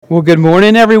Well, good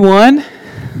morning, everyone.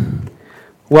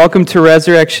 Welcome to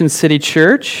Resurrection City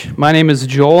Church. My name is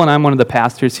Joel, and I'm one of the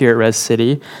pastors here at Res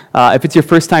City. If it's your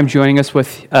first time joining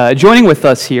with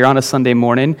us here on a Sunday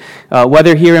morning,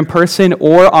 whether here in person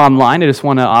or online, I just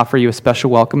want to offer you a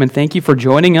special welcome and thank you for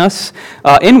joining us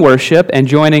in worship and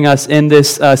joining us in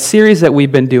this series that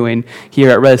we've been doing here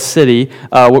at Res City,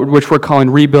 which we're calling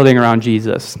Rebuilding Around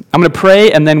Jesus. I'm going to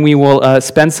pray, and then we will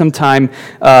spend some time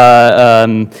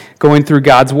going through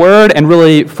God's Word and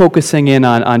really focusing in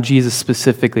on Jesus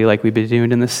specifically, like we've been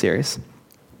doing in this series.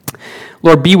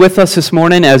 Lord, be with us this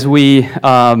morning as we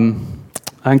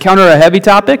encounter a heavy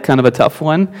topic, kind of a tough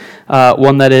one,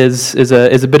 one that is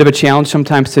a bit of a challenge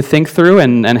sometimes to think through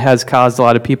and has caused a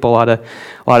lot of people a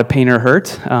lot of pain or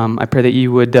hurt. I pray that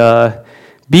you would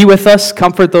be with us,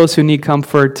 comfort those who need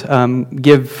comfort,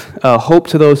 give hope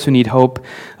to those who need hope,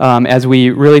 as we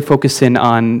really focus in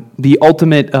on the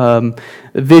ultimate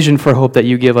vision for hope that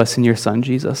you give us in your Son,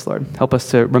 Jesus, Lord. Help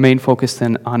us to remain focused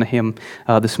on Him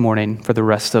this morning for the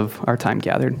rest of our time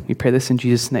gathered. We pray this in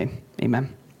Jesus' name.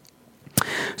 Amen.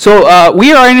 So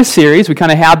we are in a series, we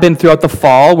kind of have been throughout the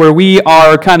fall, where we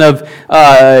are kind of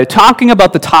talking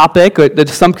about the topic that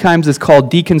sometimes is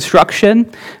called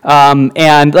deconstruction.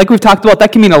 And like we've talked about,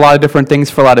 that can mean a lot of different things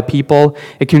for a lot of people.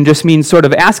 It can just mean sort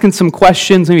of asking some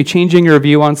questions, maybe changing your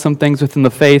view on some things within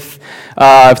the faith.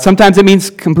 Sometimes it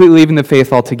means completely leaving the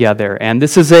faith altogether. And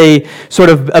this is a sort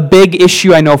of a big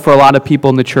issue, I know, for a lot of people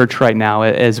in the church right now,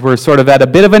 as we're sort of at a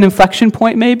bit of an inflection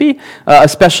point maybe,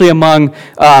 especially among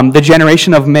the generation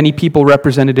of many people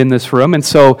represented in this room. And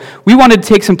so we wanted to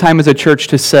take some time as a church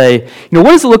to say, what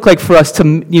does it look like for us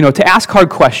to ask hard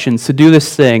questions, to do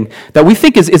this thing that we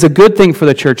think is a good thing for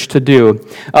the church to do,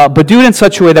 but do it in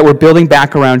such a way that we're building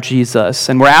back around Jesus.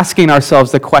 And we're asking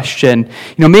ourselves the question,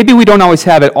 maybe we don't always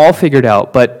have it all figured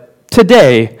out, but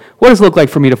today, what does it look like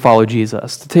for me to follow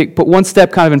Jesus? To put one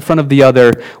step kind of in front of the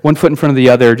other, one foot in front of the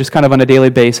other, just kind of on a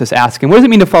daily basis, asking, what does it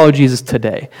mean to follow Jesus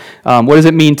today? What does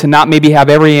it mean to not maybe have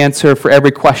every answer for every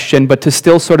question, but to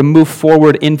still sort of move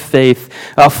forward in faith,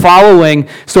 following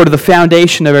sort of the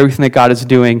foundation of everything that God is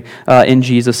doing in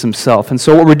Jesus Himself? And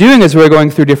so what we're doing is we're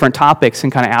going through different topics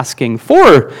and kind of asking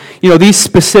for, these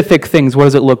specific things. What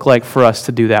does it look like for us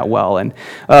to do that well? And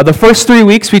the first 3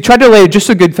 weeks, we tried to lay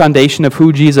just a good foundation of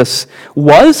who Jesus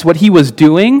was, what He was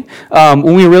doing,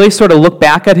 when we really sort of look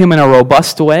back at Him in a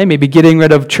robust way, maybe getting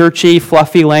rid of churchy,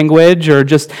 fluffy language, or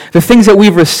just the things that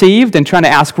we've received and trying to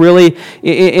ask really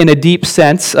in a deep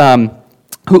sense,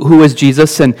 who is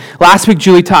Jesus? And last week,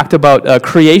 Julie talked about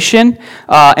creation,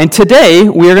 and today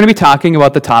we are going to be talking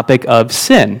about the topic of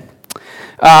sin.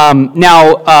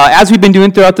 Now, as we've been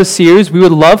doing throughout this series, we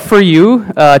would love for you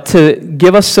to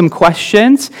give us some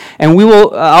questions, and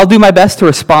I'll do my best to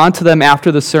respond to them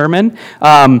after the sermon.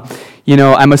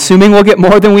 I'm assuming we'll get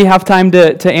more than we have time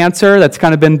to answer. That's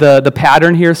kind of been the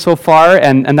pattern here so far,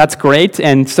 and that's great.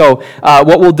 And so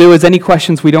what we'll do is any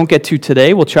questions we don't get to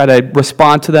today, we'll try to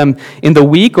respond to them in the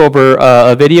week over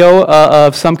a video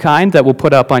of some kind that we'll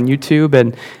put up on YouTube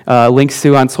and links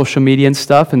to on social media and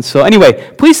stuff. And so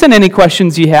anyway, please send any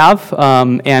questions you have,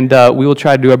 and we will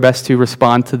try to do our best to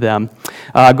respond to them.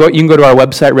 You can go to our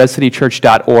website,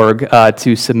 rescitychurch.org,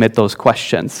 to submit those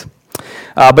questions.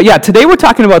 But yeah, today we're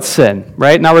talking about sin,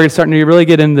 right? Now we're starting to really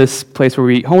get in this place where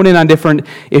we hone in on different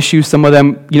issues, some of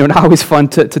them, not always fun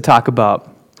to talk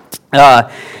about. I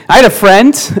had a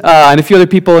friend, and a few other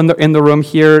people in the room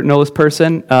here know this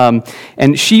person,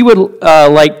 and she would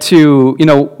like to,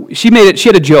 she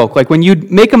had a joke, like when you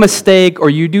make a mistake or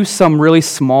you do some really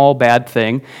small bad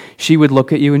thing, she would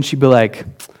look at you and she'd be like,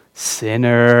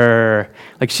 sinner.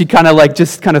 Like she'd kind of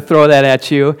just throw that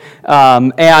at you.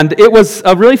 And it was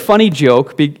a really funny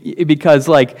joke because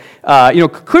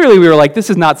clearly we were like, this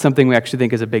is not something we actually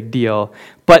think is a big deal.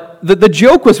 But the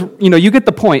joke was, you get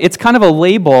the point. It's kind of a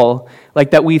label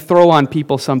that we throw on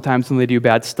people sometimes when they do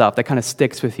bad stuff that kind of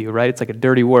sticks with you, right? It's like a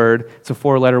dirty word. It's a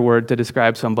 4-letter word to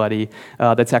describe somebody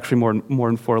that's actually more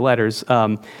than 4 letters.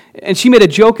 And she made a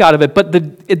joke out of it, but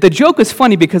the joke is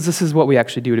funny because this is what we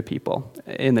actually do to people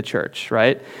in the church,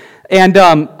 right? And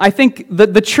I think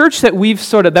the church that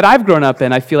that I've grown up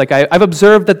in, I feel like I've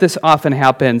observed that this often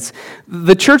happens.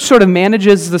 The church sort of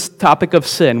manages this topic of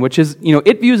sin, which is,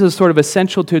 it views as sort of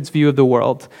essential to its view of the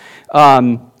world.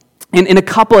 In a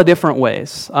couple of different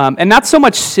ways. And not so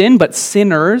much sin, but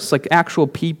sinners, like actual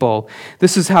people.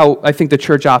 This is how I think the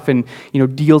church often,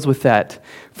 deals with that.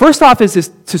 First off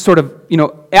is to sort of,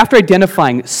 after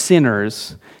identifying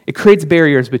sinners, it creates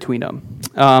barriers between them.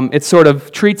 It sort of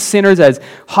treats sinners as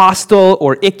hostile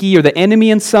or icky or the enemy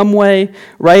in some way,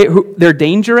 right? They're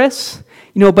dangerous.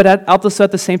 but also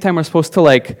at the same time, we're supposed to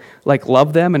like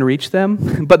love them and reach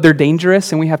them, but they're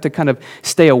dangerous and we have to kind of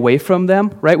stay away from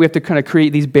them, right? We have to kind of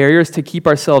create these barriers to keep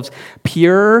ourselves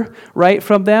pure, right,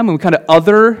 from them, and we kind of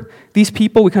other these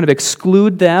people, we kind of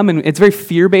exclude them, and it's very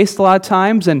fear-based a lot of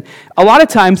times, and a lot of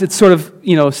times it's sort of,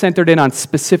 centered in on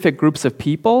specific groups of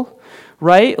people,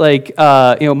 right? Like,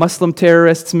 Muslim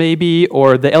terrorists maybe,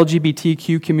 or the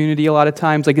LGBTQ community a lot of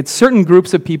times. Like, it's certain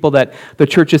groups of people that the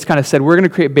church has kind of said, we're going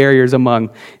to create barriers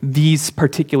among these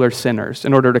particular sinners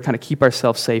in order to kind of keep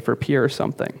ourselves safe or pure or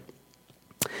something.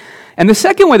 And the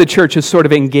second way the church is sort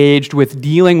of engaged with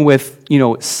dealing with,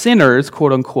 sinners,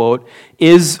 quote unquote,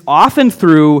 is often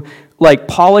through like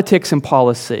politics and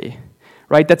policy.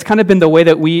 Right? That's kind of been the way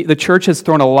that the church has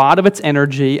thrown a lot of its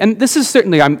energy, and this is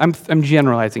certainly, I'm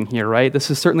generalizing here, right?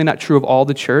 This is certainly not true of all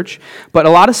the church, but a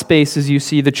lot of spaces you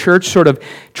see the church sort of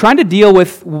trying to deal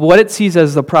with what it sees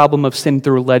as the problem of sin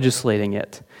through legislating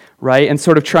it, right? And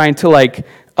sort of trying to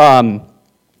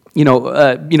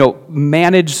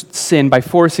manage sin by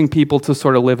forcing people to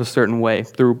sort of live a certain way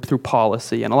through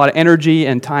policy, and a lot of energy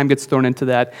and time gets thrown into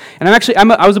that. And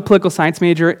I was a political science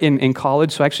major in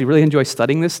college, so I actually really enjoy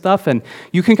studying this stuff, and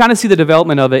you can kind of see the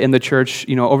development of it in the church,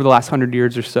 over the last 100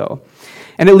 years or so.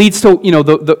 And it leads to,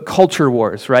 the culture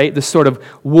wars, right? This sort of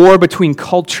war between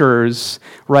cultures,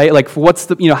 right? Like,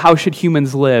 how should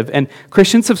humans live? And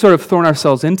Christians have sort of thrown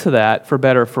ourselves into that, for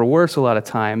better or for worse, a lot of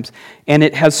times. And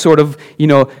it has sort of,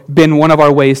 been one of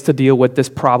our ways to deal with this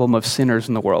problem of sinners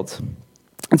in the world.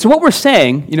 And so what we're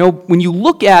saying, when you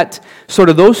look at sort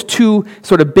of those two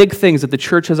sort of big things that the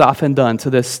church has often done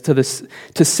to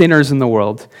sinners in the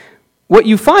world, what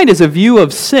you find is a view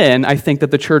of sin, I think,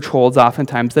 that the church holds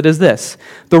oftentimes, that is this: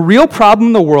 the real problem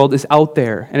in the world is out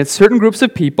there, and it's certain groups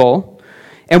of people,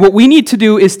 and what we need to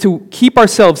do is to keep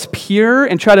ourselves pure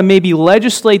and try to maybe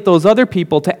legislate those other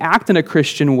people to act in a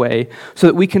Christian way so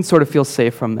that we can sort of feel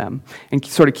safe from them and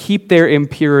sort of keep their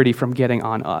impurity from getting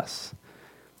on us.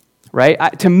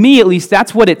 Right? To me, at least,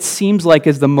 that's what it seems like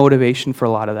is the motivation for a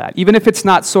lot of that. Even if it's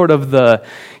not sort of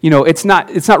it's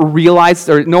not realized,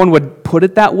 or no one would put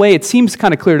it that way, it seems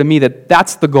kind of clear to me that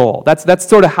that's the goal. That's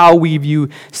sort of how we view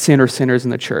sin or sinners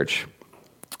in the church.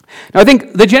 Now, I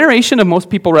think the generation of most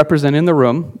people represented in the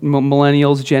room,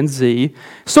 millennials, Gen Z,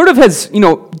 sort of has,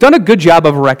 done a good job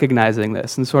of recognizing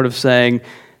this and sort of saying,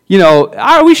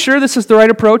 are we sure this is the right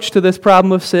approach to this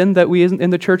problem of sin that we in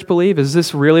the church believe? Is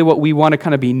this really what we want to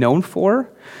kind of be known for?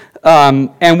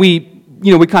 And we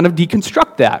kind of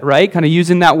deconstruct that, right? Kind of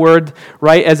using that word,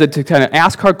 right, to kind of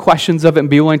ask hard questions of it and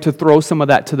be willing to throw some of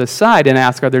that to the side and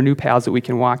ask, are there new paths that we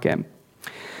can walk in?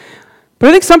 But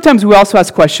I think sometimes we also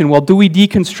ask the question, well, do we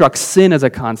deconstruct sin as a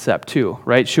concept too,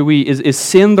 right? Is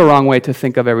sin the wrong way to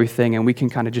think of everything, and we can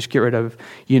kind of just get rid of,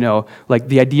 like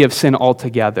the idea of sin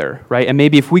altogether, right? And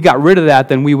maybe if we got rid of that,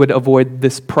 then we would avoid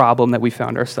this problem that we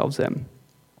found ourselves in.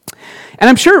 And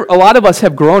I'm sure a lot of us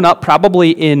have grown up probably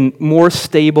in more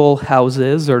stable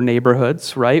houses or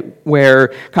neighborhoods, right? Where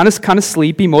kind of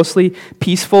sleepy, mostly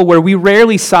peaceful, where we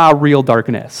rarely saw real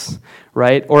darkness,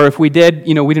 right? Or if we did,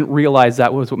 we didn't realize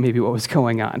that was maybe what was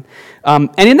going on.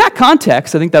 And in that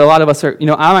context, I think that a lot of us are,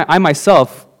 I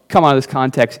myself come out of this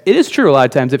context. It is true a lot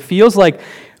of times. It feels like,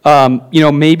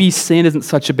 maybe sin isn't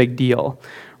such a big deal,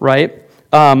 right?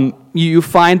 You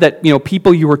find that,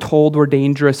 people you were told were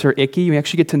dangerous or icky, you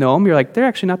actually get to know them, you're like, they're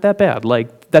actually not that bad.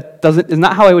 Like, that is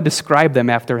not how I would describe them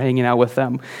after hanging out with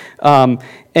them.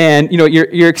 And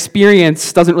your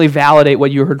experience doesn't really validate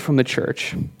what you heard from the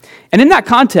church. And in that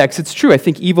context, it's true, I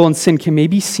think evil and sin can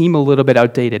maybe seem a little bit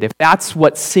outdated. If that's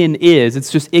what sin is, it's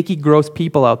just icky, gross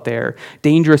people out there,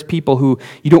 dangerous people who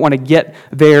you don't want to get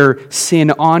their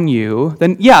sin on you,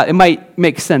 then yeah, it might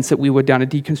make sense that we would want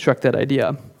to deconstruct that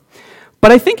idea.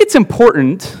 But I think it's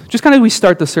important, just kind of as we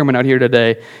start the sermon out here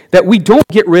today, that we don't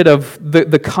get rid of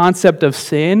the concept of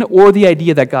sin or the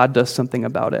idea that God does something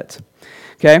about it.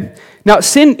 Okay? Now,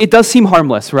 sin, it does seem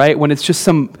harmless, right? When it's just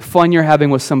some fun you're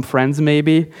having with some friends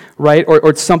maybe, right? Or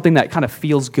it's something that kind of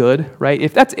feels good, right?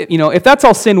 If that's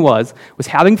all sin was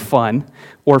having fun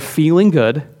or feeling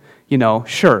good,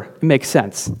 sure, it makes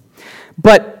sense.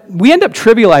 But we end up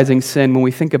trivializing sin when we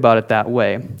think about it that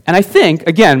way. And I think,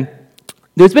 again,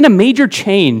 there's been a major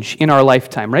change in our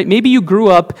lifetime, right? Maybe you grew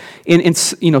up in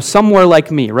somewhere like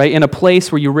me, right? In a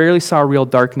place where you rarely saw real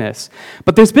darkness.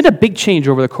 But there's been a big change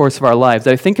over the course of our lives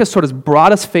that I think has sort of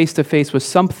brought us face to face with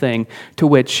something to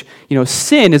which,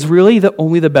 sin is really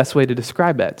only the best way to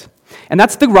describe it. And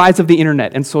that's the rise of the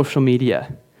internet and social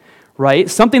media,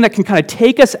 right? Something that can kind of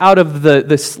take us out of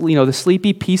the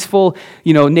sleepy, peaceful,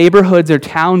 neighborhoods or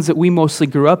towns that we mostly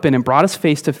grew up in and brought us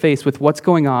face to face with what's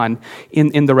going on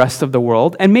in the rest of the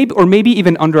world, and maybe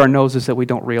even under our noses that we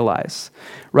don't realize,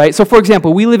 right? So, for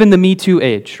example, we live in the Me Too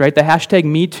age, right? The hashtag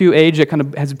Me Too age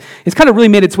it's kind of really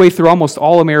made its way through almost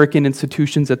all American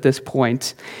institutions at this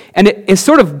point, and it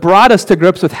sort of brought us to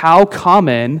grips with how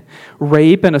common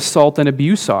rape and assault and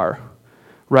abuse are.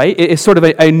 Right? It's sort of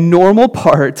a normal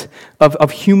part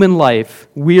of human life.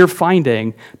 We're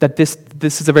finding that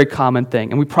this is a very common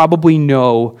thing. And we probably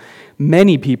know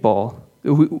many people,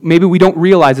 who, maybe we don't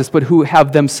realize this, but who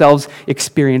have themselves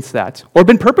experienced that or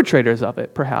been perpetrators of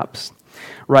it, perhaps.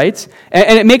 Right?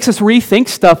 And it makes us rethink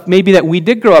stuff maybe that we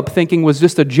did grow up thinking was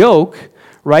just a joke,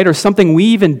 right? Or something we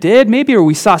even did, maybe, or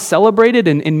we saw celebrated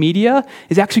in media,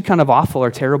 is actually kind of awful or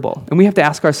terrible. And we have to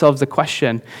ask ourselves the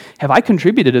question, have I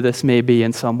contributed to this maybe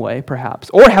in some way,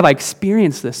 perhaps? Or have I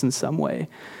experienced this in some way?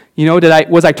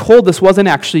 Was I told this wasn't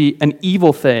actually an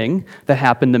evil thing that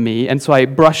happened to me, and so I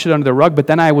brushed it under the rug, but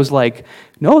then I was like,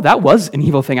 no, that was an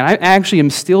evil thing, and I actually am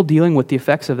still dealing with the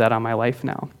effects of that on my life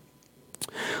now.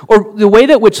 Or the way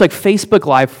that which Facebook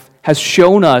Live has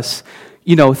shown us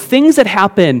things that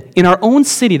happen in our own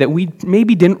city that we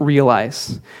maybe didn't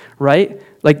realize, right?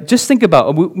 Just think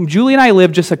about it. Julie and I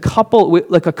live just a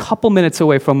couple minutes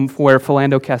away from where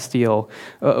Philando Castile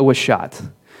was shot,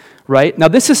 right? Now,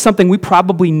 this is something we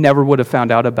probably never would have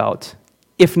found out about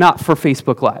if not for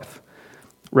Facebook Live,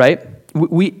 right?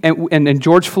 And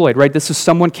George Floyd, right? This is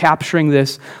someone capturing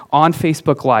this on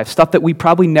Facebook Live, stuff that we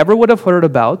probably never would have heard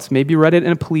about, maybe read it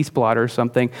in a police blotter or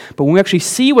something, but when we actually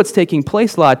see what's taking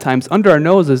place a lot of times under our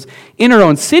noses in our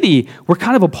own city, we're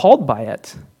kind of appalled by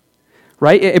it,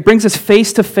 right? It brings us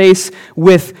face to face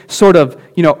with sort of,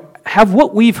 have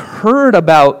what we've heard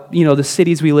about, the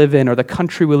cities we live in or the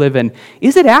country we live in,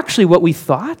 is it actually what we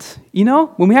thought?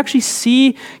 When we actually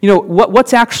see,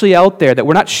 what's actually out there that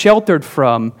we're not sheltered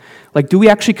from, do we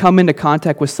actually come into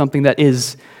contact with something that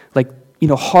is,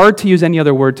 hard to use any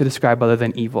other word to describe other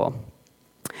than evil?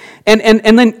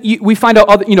 And then we find out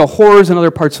other, horrors in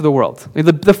other parts of the world.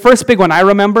 The first big one I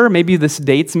remember, maybe this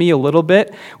dates me a little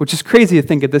bit, which is crazy to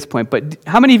think at this point, but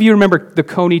how many of you remember the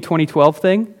Coney 2012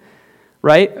 thing?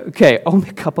 Right? Okay, only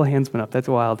a couple of hands went up. That's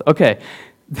wild. Okay,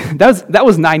 that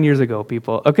was 9 years ago,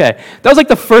 people. Okay, that was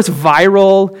the first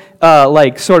viral,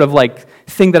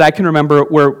 thing that I can remember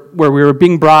where we were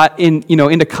being brought in,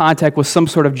 into contact with some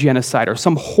sort of genocide or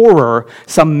some horror,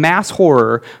 some mass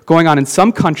horror going on in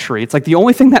some country. It's the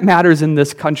only thing that matters in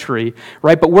this country,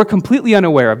 right? But we're completely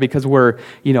unaware of because we're,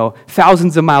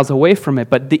 thousands of miles away from it.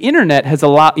 But the internet has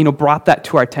brought that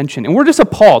to our attention. And we're just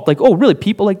appalled. Oh, really?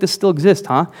 People like this still exist,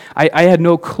 huh? I had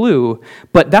no clue.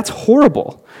 But that's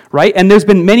horrible, right? And there's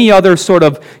been many other sort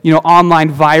of,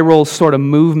 online viral sort of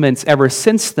movements ever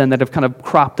since then that have kind of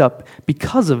cropped up because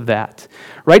of that,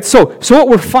 right? So what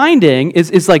we're finding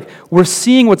is we're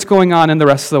seeing what's going on in the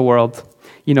rest of the world,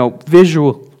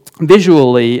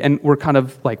 visually, and we're kind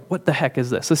of what the heck is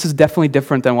this? This is definitely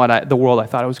different than the world I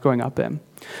thought I was growing up in.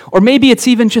 Or maybe it's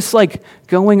even just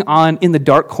going on in the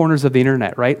dark corners of the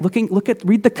internet, right?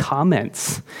 Read the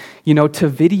comments, to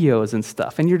videos and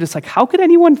stuff, and you're just how could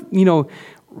anyone,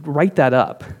 write that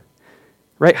up?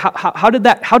 Right? How did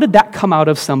that come out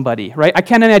of somebody, right? I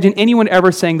can't imagine anyone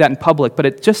ever saying that in public, but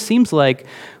it just seems like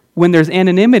when there's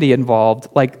anonymity involved,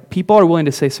 people are willing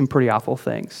to say some pretty awful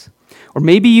things. Or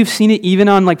maybe you've seen it even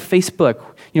on Facebook,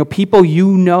 people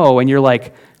and you're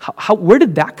where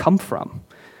did that come from,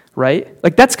 right?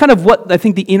 That's kind of what I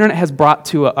think the internet has brought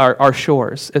to our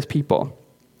shores as people.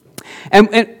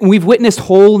 And we've witnessed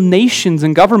whole nations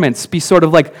and governments be sort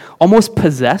of almost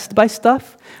possessed by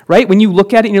stuff, right? When you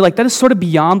look at it and you're that is sort of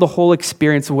beyond the whole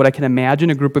experience of what I can imagine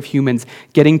a group of humans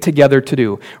getting together to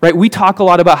do, right? We talk a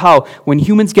lot about how when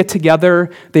humans get together,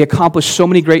 they accomplish so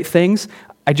many great things.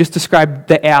 I just described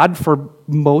the ad for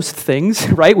most things,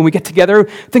 right? When we get together,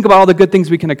 think about all the good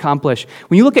things we can accomplish.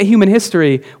 When you look at human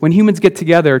history, when humans get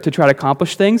together to try to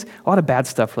accomplish things, a lot of bad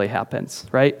stuff really happens,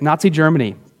 right? Nazi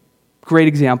Germany. Great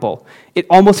example. It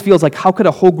almost feels how could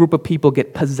a whole group of people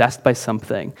get possessed by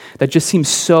something that just seems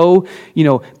so,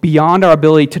 beyond our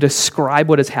ability to describe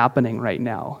what is happening right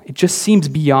now. It just seems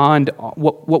beyond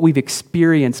what we've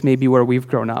experienced maybe where we've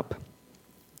grown up.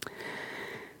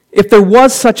 If there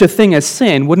was such a thing as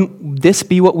sin, wouldn't this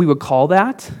be what we would call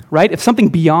that, right? If something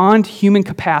beyond human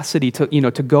capacity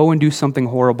to go and do something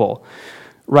horrible,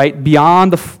 right?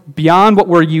 Beyond what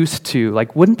we're used to,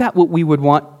 wouldn't that what we would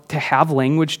want to have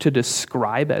language to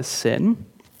describe as sin?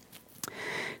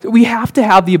 We have to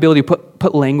have the ability to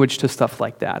put language to stuff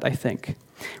like that, I think.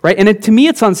 Right? And to me,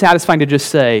 it's unsatisfying to just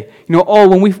say,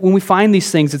 when we find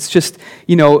these things, it's just,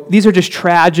 these are just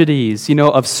tragedies,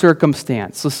 of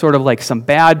circumstance. So sort of like some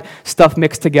bad stuff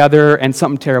mixed together and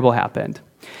something terrible happened.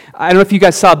 I don't know if you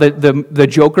guys saw the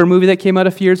Joker movie that came out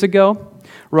a few years ago.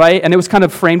 Right? And it was kind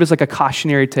of framed as like a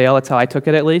cautionary tale. That's how I took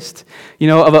it, at least.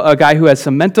 Of a guy who has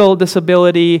some mental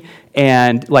disability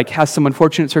and like has some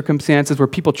unfortunate circumstances where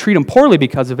people treat him poorly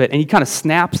because of it, and he kind of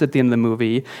snaps at the end of the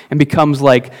movie and becomes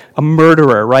like a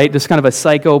murderer, right? Just kind of a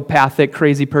psychopathic,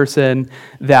 crazy person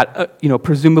that,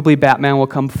 presumably Batman will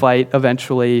come fight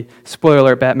eventually. Spoiler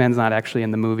alert, Batman's not actually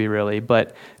in the movie, really.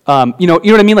 But, you know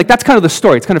what I mean? Like, that's kind of the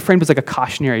story. It's kind of framed as like a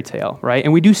cautionary tale, right?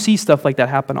 And we do see stuff like that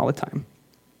happen all the time.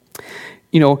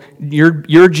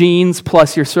 Your genes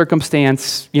plus your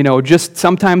circumstance, just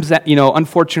sometimes that,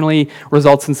 unfortunately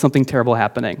results in something terrible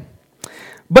happening.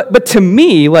 But to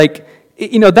me, like,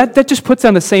 that just puts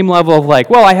on the same level of like,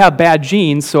 well, I have bad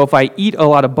genes, so if I eat a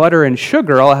lot of butter and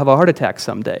sugar, I'll have a heart attack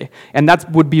someday. And that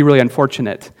would be really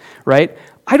unfortunate, right?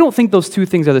 I don't think those two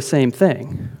things are the same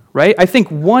thing, right? I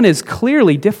think one is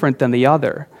clearly different than the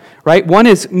other. Right? One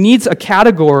needs a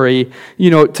category,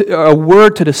 a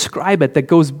word to describe it that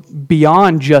goes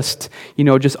beyond just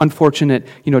unfortunate,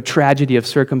 tragedy of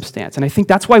circumstance. And I think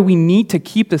that's why we need to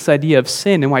keep this idea of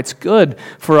sin and why it's good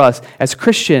for us as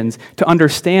Christians to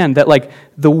understand that, like,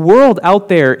 the world out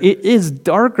there, it is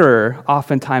darker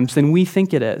oftentimes than we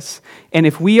think it is. And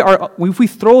if we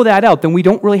throw that out, then we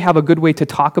don't really have a good way to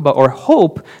talk about or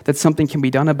hope that something can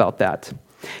be done about that.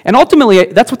 And ultimately,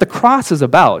 that's what the cross is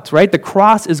about, right? The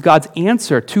cross is God's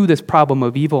answer to this problem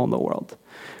of evil in the world.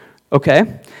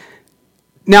 Okay?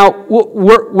 Now,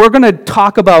 we're going to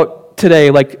talk about today,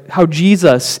 like, how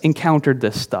Jesus encountered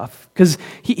this stuff. Because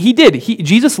he did.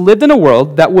 Jesus lived in a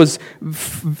world that was,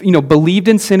 believed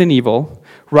in sin and evil,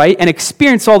 right? And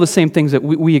experienced all the same things that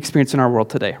we experience in our world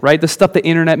today, right? The stuff the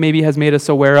internet maybe has made us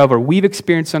aware of or we've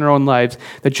experienced in our own lives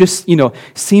that just,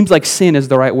 seems like sin is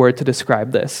the right word to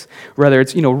describe this. Whether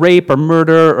it's, rape or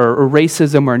murder or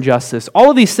racism or injustice. All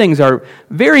of these things are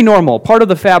very normal, part of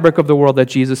the fabric of the world that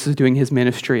Jesus is doing his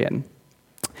ministry in.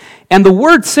 And the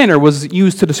word sinner was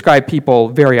used to describe people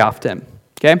very often.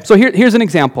 Okay, so here's an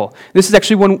example. This is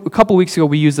actually a couple weeks ago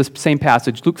we used this same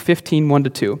passage, Luke 15,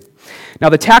 1-2. Now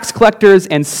the tax collectors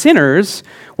and sinners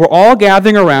were all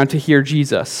gathering around to hear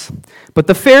Jesus. But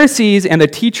the Pharisees and the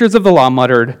teachers of the law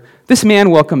muttered, "This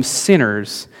man welcomes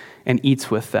sinners and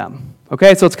eats with them."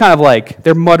 Okay, so it's kind of like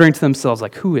they're muttering to themselves,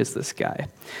 like, who is this guy?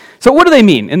 So what do they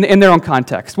mean in their own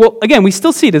context? Well, again, we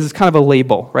still see it as kind of a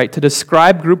label, right, to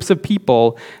describe groups of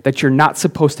people that you're not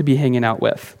supposed to be hanging out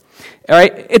with. All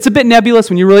right, it's a bit nebulous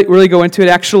when you really go into it.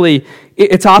 Actually,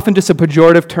 it's often just a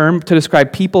pejorative term to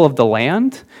describe people of the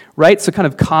land, right? So kind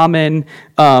of common,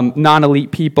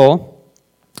 non-elite people.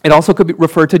 It also could be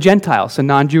referred to Gentiles, so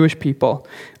non-Jewish people.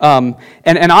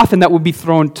 And often that would be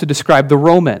thrown to describe the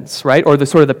Romans, right? Or the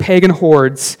sort of the pagan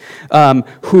hordes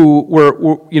who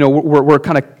were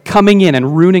kind of coming in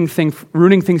and ruining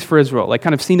things for Israel, like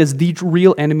kind of seen as the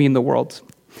real enemy in the world.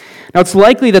 Now, it's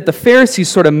likely that the Pharisees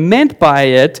sort of meant by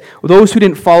it those who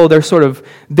didn't follow their sort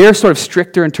of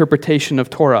stricter interpretation of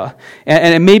Torah.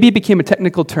 And it maybe became a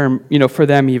technical term, for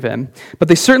them even. But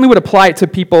they certainly would apply it to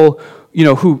people,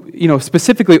 who,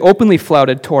 specifically openly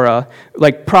flouted Torah,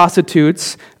 like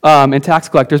prostitutes and tax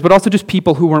collectors, but also just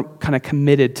people who weren't kind of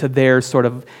committed to their sort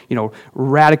of,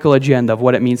 radical agenda of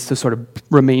what it means to sort of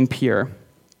remain pure.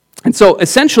 And so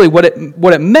essentially what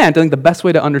it meant, I think the best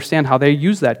way to understand how they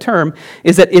use that term,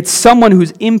 is that it's someone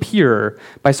who's impure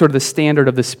by sort of the standard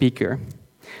of the speaker,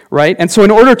 right? And so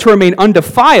in order to remain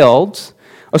undefiled,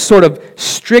 a sort of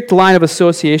strict line of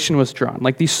association was drawn.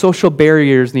 Like these social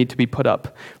barriers need to be put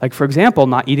up. Like, for example,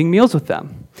 not eating meals with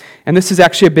them. And this is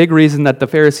actually a big reason that the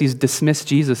Pharisees dismissed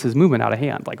Jesus' movement out of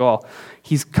hand. Like,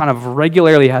 he's kind of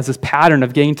regularly has this pattern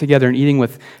of getting together and eating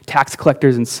with tax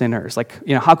collectors and sinners. Like,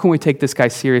 how can we take this guy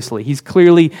seriously? He's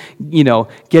clearly,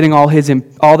 getting all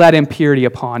that impurity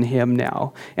upon him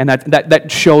now. And that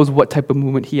shows what type of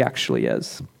movement he actually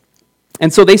is.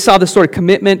 And so they saw this sort of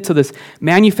commitment to this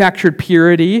manufactured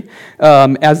purity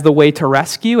as the way to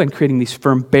rescue, and creating these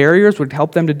firm barriers would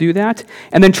help them to do that.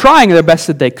 And then trying their best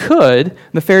that they could.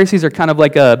 The Pharisees are kind of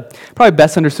like probably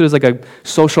best understood as like a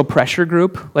social pressure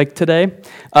group, like today,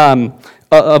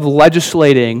 of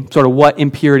legislating sort of what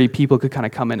impurity people could kind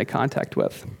of come into contact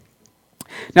with.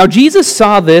 Now, Jesus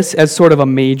saw this as sort of a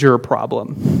major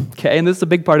problem, okay? And this is a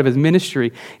big part of his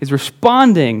ministry, is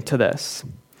responding to this.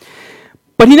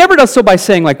 But he never does so by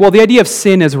saying, like, well, the idea of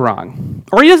sin is wrong.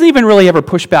 Or he doesn't even really ever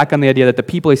push back on the idea that the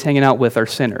people he's hanging out with are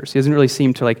sinners. He doesn't really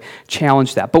seem to, like,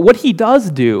 challenge that. But what he does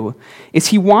do is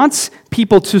he wants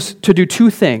people to do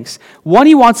two things. One,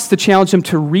 he wants to challenge them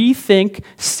to rethink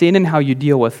sin and how you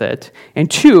deal with it. And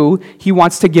two, he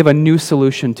wants to give a new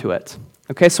solution to it.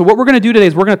 Okay, so what we're going to do today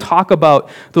is we're going to talk about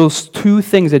those two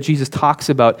things that Jesus talks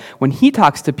about when he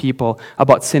talks to people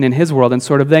about sin in his world and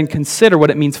sort of then consider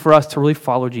what it means for us to really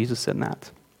follow Jesus in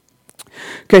that.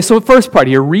 Okay, so the first part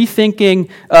here, rethinking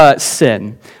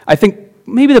sin. I think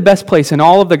maybe the best place in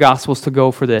all of the Gospels to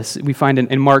go for this, we find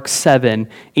in Mark 7,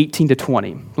 18 to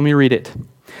 20. Let me read it.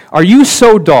 Are you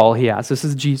so dull, he asks. This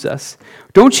is Jesus.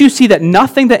 Don't you see that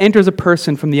nothing that enters a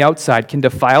person from the outside can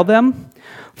defile them?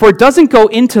 For it doesn't go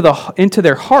into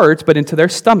their heart, but into their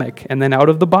stomach, and then out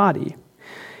of the body.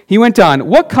 He went on,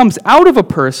 what comes out of a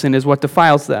person is what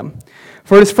defiles them.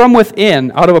 For it is from within,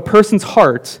 out of a person's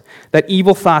heart, that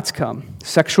evil thoughts come.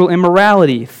 Sexual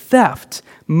immorality, theft,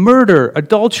 murder,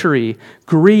 adultery,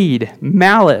 greed,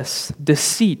 malice,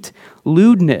 deceit,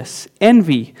 lewdness,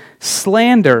 envy,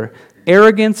 slander,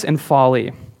 arrogance, and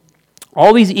folly.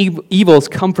 All these evils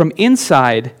come from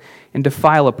inside and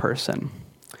defile a person.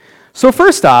 So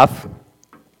first off,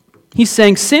 he's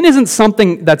saying sin isn't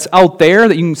something that's out there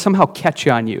that you can somehow catch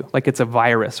on you, like it's a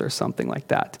virus or something like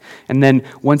that. And then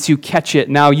once you catch it,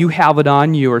 now you have it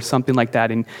on you or something like that,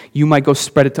 and you might go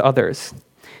spread it to others.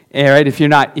 All right, if you're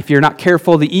not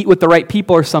careful to eat with the right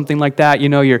people or something like that, you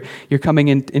know you're coming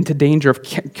into danger of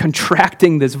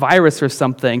contracting this virus or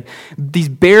something. These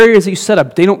barriers that you set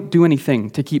up, they don't do anything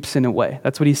to keep sin away.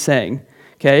 That's what he's saying.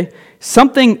 Okay, sin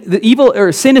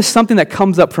is something that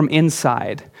comes up from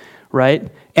inside,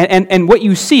 right? And what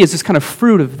you see is this kind of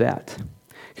fruit of that.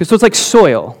 Okay, so it's like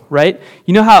soil, right?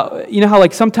 You know how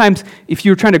like sometimes if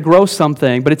you're trying to grow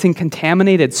something, but it's in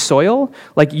contaminated soil,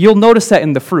 like you'll notice that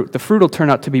in the fruit. The fruit will turn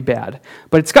out to be bad,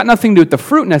 but it's got nothing to do with the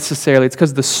fruit necessarily. It's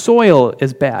because the soil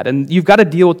is bad, and you've got to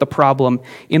deal with the problem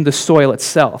in the soil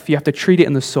itself. You have to treat it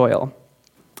in the soil.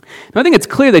 Now, I think it's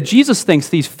clear that Jesus thinks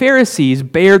these Pharisees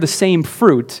bear the same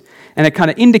fruit, and it kind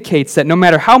of indicates that no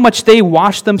matter how much they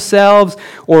wash themselves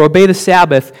or obey the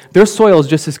Sabbath, their soil is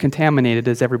just as contaminated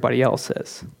as everybody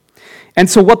else's. And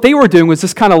so what they were doing was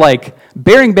just kind of like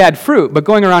bearing bad fruit, but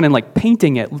going around and like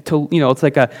painting it to, it's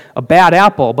like a bad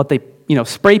apple, but they,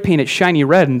 spray paint it shiny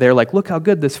red, and they're like, look how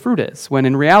good this fruit is. When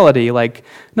in reality, like,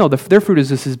 no, their fruit is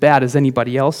just as bad as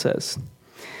anybody else's.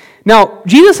 Now,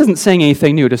 Jesus isn't saying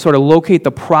anything new to sort of locate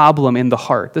the problem in the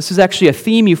heart. This is actually a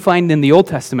theme you find in the Old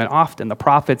Testament often. The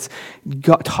prophets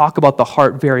talk about the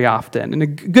heart very often. And a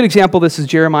good example of this is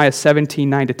Jeremiah 17,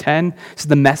 9 to 10. This is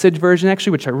the Message version,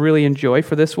 actually, which I really enjoy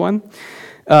for this one.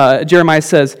 Jeremiah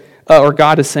says, or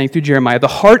God is saying through Jeremiah, the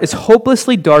heart is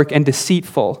hopelessly dark and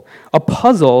deceitful, a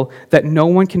puzzle that no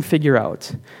one can figure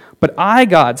out. But I,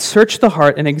 God, search the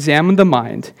heart and examine the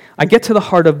mind. I get to the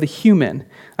heart of the human.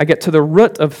 I get to the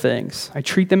root of things. I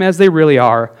treat them as they really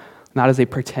are, not as they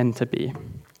pretend to be.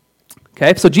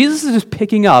 Okay, so Jesus is just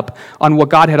picking up on what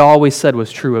God had always said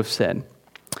was true of sin.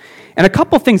 And a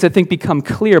couple things I think become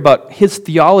clear about his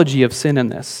theology of sin in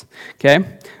this,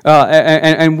 okay?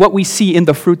 And what we see in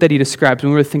the fruit that he describes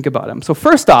when we think about him. So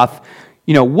first off,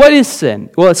 what is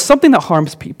sin? Well, it's something that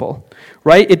harms people,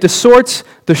 right? It distorts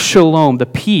the shalom, the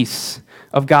peace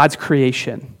of God's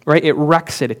creation, right? It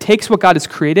wrecks it. It takes what God has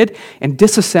created and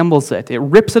disassembles it. It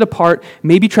rips it apart,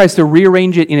 maybe tries to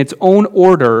rearrange it in its own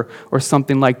order or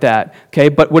something like that, okay?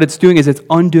 But what it's doing is it's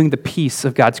undoing the peace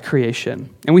of God's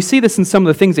creation. And we see this in some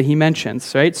of the things that he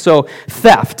mentions, right? So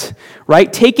theft,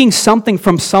 right? Taking something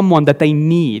from someone that they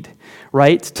need,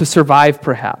 right? To survive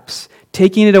perhaps.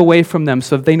 Taking it away from them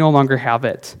so that they no longer have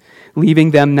it.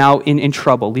 Leaving them now in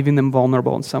trouble, leaving them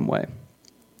vulnerable in some way.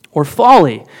 Or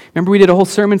folly. Remember we did a whole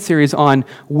sermon series on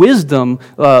wisdom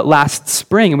last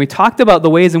spring, and we talked about the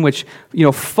ways in which,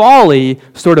 folly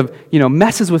sort of,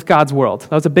 messes with God's world.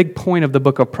 That was a big point of the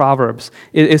book of Proverbs,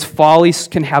 is folly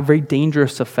can have very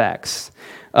dangerous effects.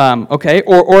 Okay?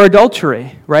 Or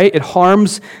adultery, right? It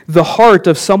harms the heart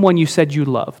of someone you said you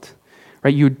loved.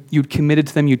 Right? You'd committed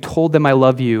to them, you told them I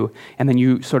love you, and then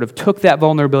you sort of took that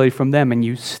vulnerability from them and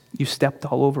you stepped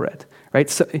all over it. Right?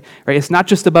 So, right? It's not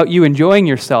just about you enjoying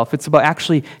yourself, it's about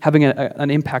actually having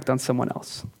an impact on someone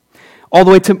else. All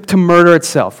the way to murder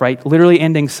itself, right? Literally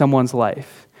ending someone's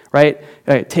life, right?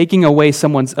 Taking away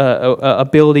someone's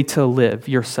ability to live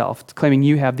yourself, claiming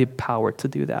you have the power to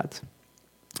do that.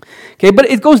 Okay, but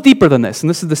it goes deeper than this, and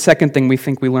this is the second thing we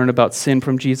think we learn about sin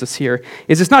from Jesus here,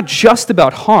 is it's not just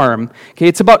about harm, okay,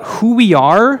 it's about who we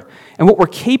are and what we're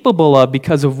capable of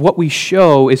because of what we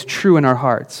show is true in our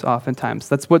hearts oftentimes.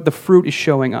 That's what the fruit is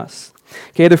showing us.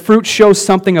 Okay, the fruit shows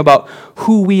something about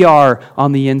who we are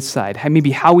on the inside,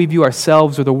 maybe how we view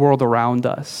ourselves or the world around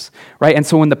us, right? And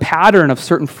so when the pattern of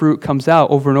certain fruit comes out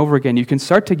over and over again, you can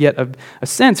start to get a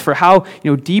sense for how,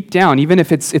 deep down, even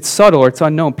if it's subtle or it's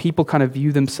unknown, people kind of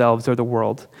view themselves or the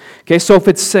world. Okay, so if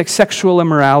it's sexual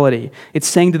immorality, it's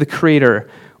saying to the Creator,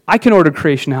 I can order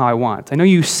creation how I want. I know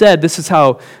you said this is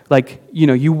how,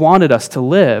 you wanted us to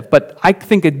live, but I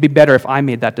think it'd be better if I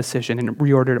made that decision and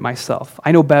reordered it myself.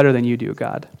 I know better than you do,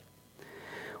 God.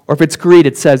 Or if it's greed,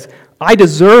 it says, I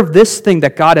deserve this thing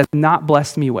that God has not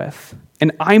blessed me with,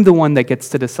 and I'm the one that gets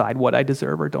to decide what I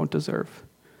deserve or don't deserve.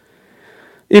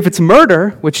 If it's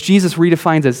murder, which Jesus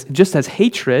redefines as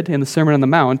hatred in the Sermon on the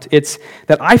Mount, it's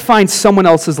that I find someone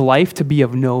else's life to be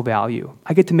of no value.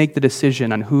 I get to make the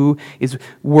decision on who is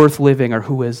worth living or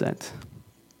who isn't.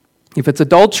 If it's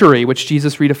adultery, which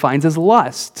Jesus redefines as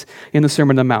lust in the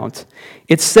Sermon on the Mount,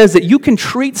 it says that you can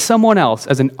treat someone else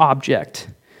as an object,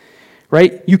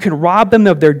 right? You can rob them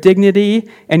of their dignity,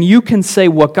 and you can say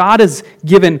what God has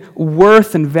given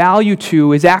worth and value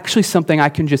to is actually something I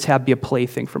can just have be a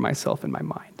plaything for myself in my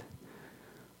mind.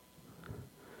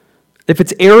 If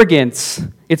it's arrogance,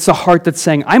 it's a heart that's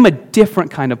saying, I'm a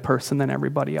different kind of person than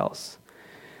everybody else.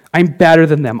 I'm better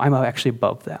than them. I'm actually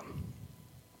above them.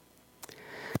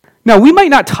 Now, we might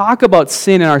not talk about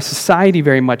sin in our society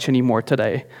very much anymore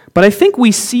today, but I think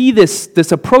we see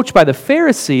this approach by the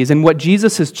Pharisees and what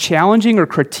Jesus is challenging or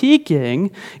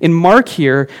critiquing in Mark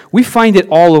here. We find it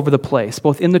all over the place,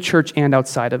 both in the church and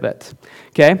outside of it.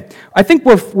 Okay? I think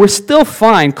we're still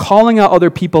fine calling out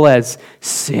other people as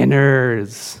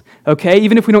sinners, okay?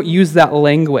 Even if we don't use that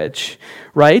language,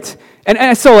 right?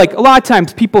 And so, a lot of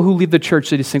times, people who leave the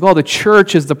church, they just think, the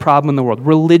church is the problem in the world.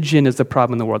 Religion is the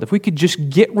problem in the world. If we could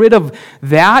just get rid of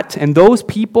that and those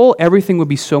people, everything would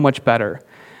be so much better.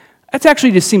 That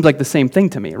actually just seems like the same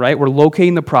thing to me, right? We're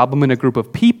locating the problem in a group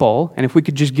of people, and if we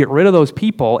could just get rid of those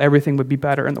people, everything would be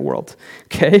better in the world,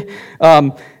 okay?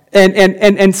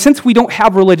 And since we don't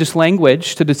have religious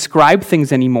language to describe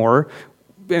things anymore,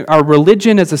 our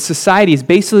religion as a society is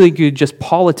basically just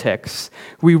politics.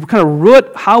 We kind of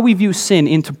root how we view sin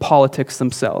into politics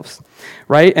themselves,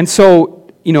 right? And so,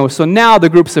 so now the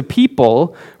groups of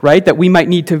people, right, that we might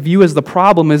need to view as the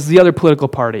problem is the other political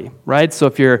party, right? So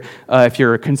if you're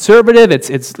a conservative,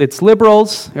 it's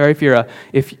liberals, or if you're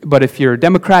a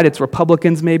Democrat, it's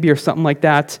Republicans maybe, or something like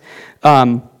that.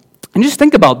 And just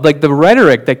think about the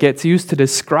rhetoric that gets used to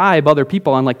describe other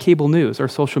people on cable news or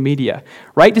social media,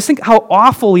 right? Just think how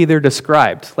awfully they're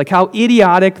described, how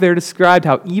idiotic they're described,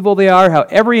 how evil they are, how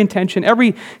every intention,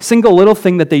 every single little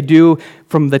thing that they do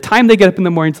from the time they get up in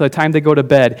the morning to the time they go to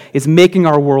bed is making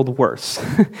our world worse,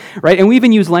 right? And we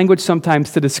even use language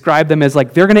sometimes to describe them as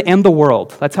they're going to end the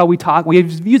world. That's how we talk. We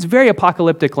use very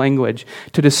apocalyptic language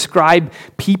to describe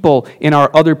people in our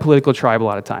other political tribe a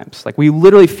lot of times. We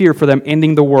literally fear for them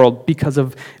ending the world because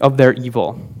of their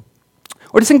evil.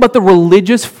 Or just think about the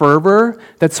religious fervor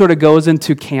that sort of goes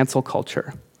into cancel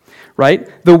culture,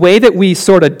 right? The way that we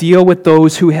sort of deal with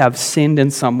those who have sinned in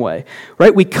some way,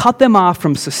 right? We cut them off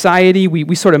from society.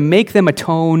 We sort of make them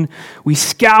atone. We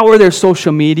scour their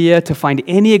social media to find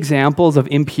any examples of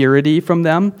impurity from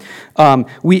them.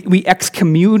 We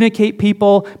excommunicate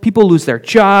people. People lose their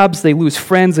jobs. They lose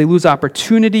friends. They lose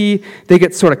opportunity. They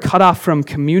get sort of cut off from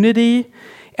community.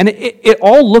 And it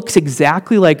all looks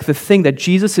exactly like the thing that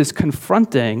Jesus is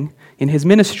confronting in his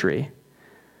ministry.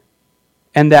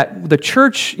 And that the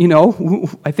church,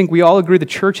 I think we all agree the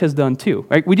church has done too,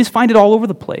 right? We just find it all over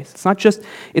the place. It's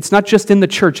not just in the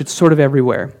church, it's sort of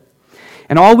everywhere.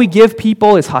 And all we give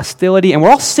people is hostility, and we're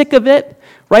all sick of it,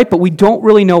 right? But we don't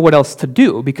really know what else to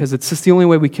do because it's just the only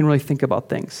way we can really think about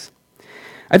things.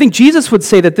 I think Jesus would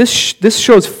say that this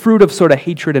shows fruit of sort of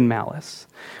hatred and malice,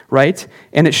 right?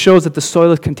 And it shows that the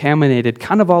soil is contaminated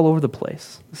kind of all over the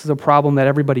place. This is a problem that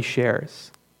everybody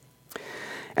shares.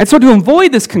 And so to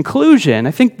avoid this conclusion,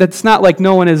 I think that's not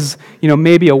no one is,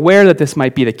 maybe aware that this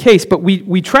might be the case, but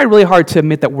we try really hard to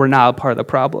admit that we're not a part of the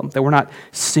problem, that we're not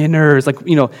sinners,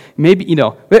 maybe,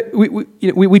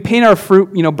 we paint our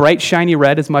fruit, bright, shiny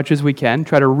red as much as we can,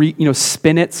 try to,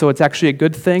 spin it so it's actually a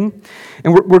good thing,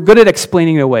 and we're good at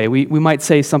explaining it away. We might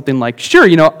say something like, sure,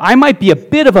 I might be a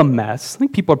bit of a mess. I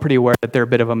think people are pretty aware that they're a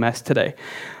bit of a mess today.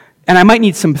 And I might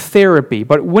need some therapy,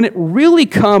 but when it really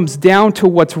comes down to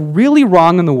what's really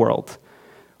wrong in the world,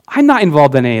 I'm not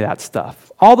involved in any of that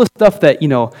stuff. All the stuff that,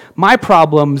 my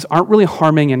problems aren't really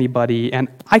harming anybody, and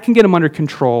I can get them under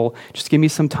control. Just give me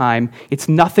some time. It's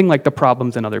nothing like the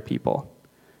problems in other people.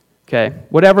 Okay?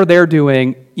 Whatever they're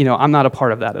doing, I'm not a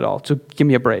part of that at all. So give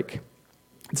me a break.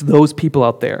 It's those people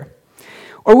out there.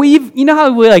 Or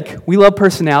how we love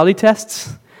personality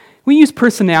tests? We use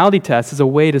personality tests as a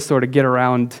way to sort of get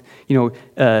around,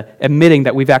 admitting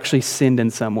that we've actually sinned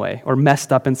in some way or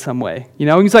messed up in some way.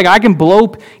 He's like,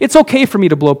 it's okay for me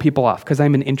to blow people off because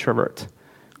I'm an introvert,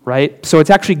 right? So it's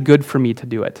actually good for me to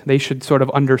do it. They should sort of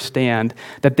understand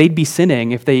that they'd be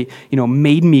sinning if they,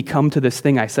 made me come to this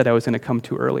thing I said I was going to come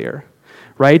to earlier,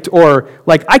 right? Or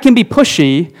like, I can be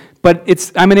pushy, but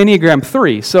I'm an Enneagram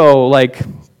 3, so like,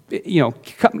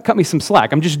 cut me some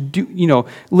slack. I'm just,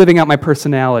 living out my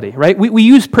personality, right? We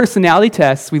use personality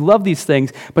tests. We love these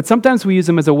things, but sometimes we use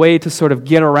them as a way to sort of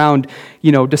get around,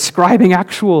 describing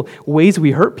actual ways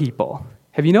we hurt people.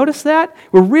 Have you noticed that?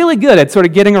 We're really good at sort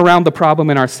of getting around the problem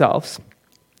in ourselves.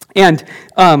 And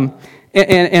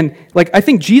I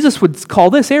think Jesus would call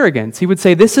this arrogance. He would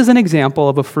say this is an example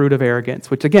of a fruit of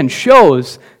arrogance, which again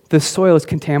shows the soil is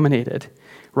contaminated,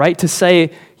 right? To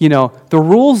say, the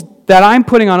rules that I'm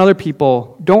putting on other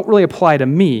people don't really apply to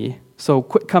me, so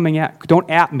don't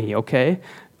at me, okay?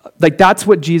 Like that's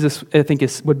what Jesus, I think,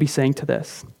 would be saying to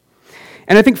this.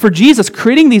 And I think for Jesus,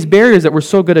 creating these barriers that we're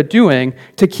so good at doing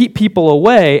to keep people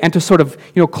away and to sort of,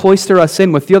 cloister us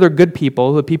in with the other good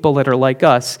people, the people that are like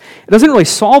us, it doesn't really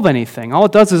solve anything. All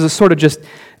it does is sort of just,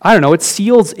 it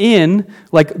seals in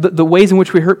like the ways in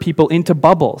which we hurt people into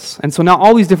bubbles. And so now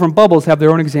all these different bubbles have their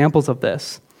own examples of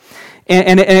this.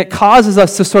 And it causes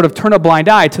us to sort of turn a blind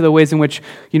eye to the ways in which,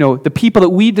 the people that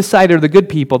we decide are the good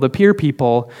people, the peer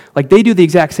people, like they do the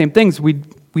exact same things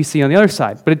we see on the other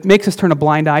side. But it makes us turn a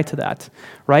blind eye to that,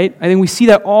 right? I think we see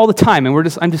that all the time, and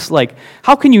I'm just like,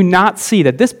 how can you not see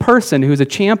that this person who's a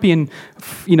champion,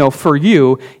 for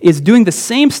you, is doing the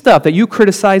same stuff that you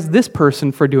criticize this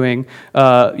person for doing,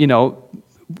 at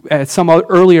some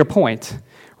earlier point?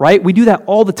 Right? We do that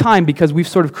all the time because we've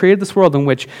sort of created this world in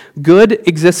which good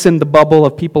exists in the bubble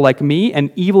of people like me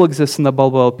and evil exists in the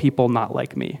bubble of people not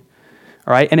like me.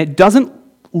 All right? And it doesn't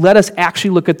let us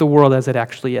actually look at the world as it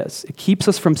actually is. It keeps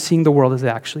us from seeing the world as it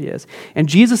actually is. And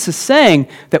Jesus is saying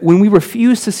that when we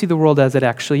refuse to see the world as it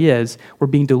actually is, we're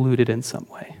being deluded in some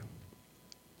way.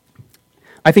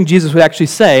 I think Jesus would actually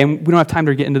say, and we don't have time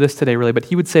to get into this today really, but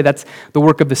he would say that's the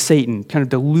work of the Satan, kind of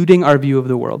diluting our view of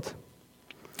the world.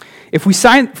 If we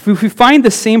find the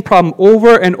same problem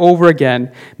over and over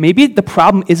again, maybe the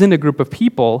problem isn't a group of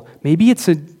people, maybe it's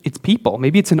people,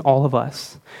 maybe it's in all of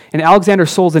us. And Alexander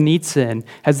Solzhenitsyn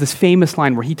has this famous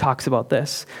line where he talks about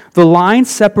this. The line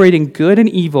separating good and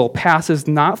evil passes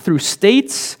not through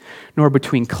states, nor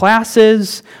between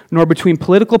classes, nor between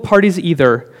political parties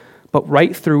either, but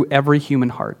right through every human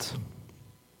heart.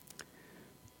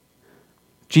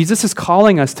 Jesus is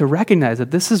calling us to recognize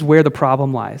that this is where the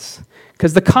problem lies.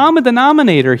 Because the common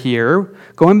denominator here,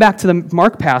 going back to the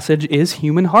Mark passage, is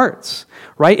human hearts,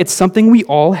 right? It's something we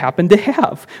all happen to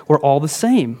have. We're all the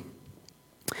same.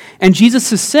 And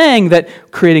Jesus is saying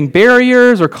that creating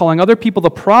barriers or calling other people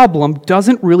the problem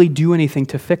doesn't really do anything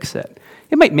to fix it.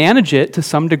 It might manage it to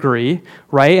some degree,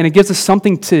 right? And it gives us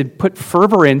something to put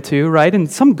fervor into, right? And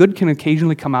some good can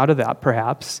occasionally come out of that,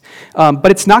 perhaps. But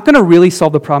it's not going to really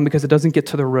solve the problem because it doesn't get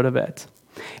to the root of it.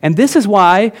 And this is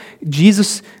why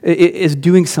Jesus is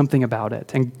doing something about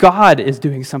it, and God is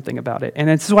doing something about it. And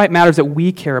this is why it matters that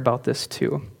we care about this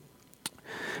too.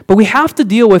 But we have to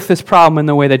deal with this problem in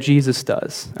the way that Jesus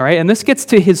does, all right? And this gets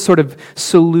to his sort of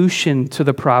solution to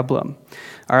the problem,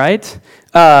 all right?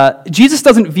 Jesus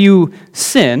doesn't view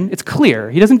sin, it's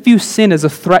clear. He doesn't view sin as a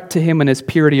threat to him and his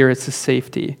purity or his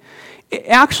safety. It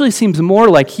actually seems more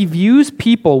like he views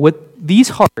people with these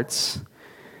hearts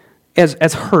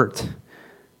as hurt,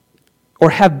 or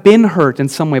have been hurt in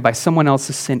some way by someone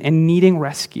else's sin and needing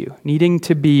rescue, needing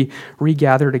to be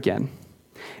regathered again.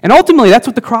 And ultimately, that's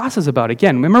what the cross is about.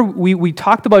 Again, remember we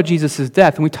talked about Jesus'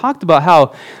 death, and we talked about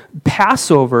how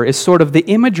Passover is sort of the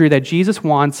imagery that Jesus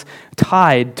wants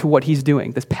tied to what he's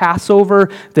doing. This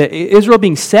Passover, Israel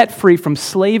being set free from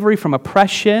slavery, from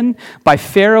oppression by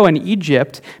Pharaoh and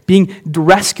Egypt, being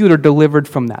rescued or delivered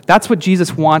from that. That's what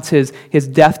Jesus wants his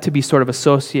death to be sort of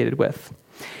associated with.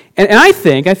 And I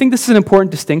think this is an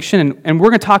important distinction, and we're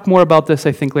going to talk more about this,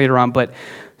 I think, later on, but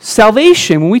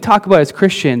salvation, when we talk about it as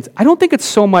Christians, I don't think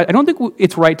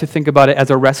it's right to think about it as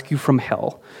a rescue from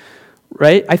hell,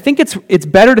 right? I think it's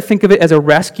better to think of it as a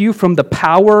rescue from the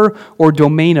power or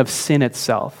domain of sin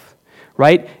itself,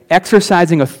 right?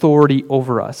 Exercising authority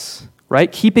over us, right?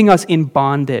 Keeping us in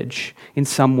bondage in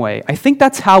some way. I think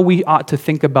that's how we ought to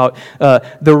think about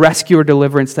the rescue or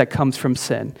deliverance that comes from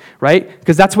sin, right?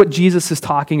 Because that's what Jesus is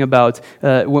talking about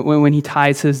when he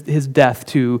ties his death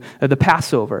to the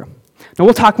Passover. Now,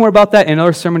 we'll talk more about that in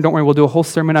another sermon. Don't worry, we'll do a whole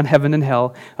sermon on heaven and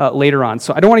hell later on.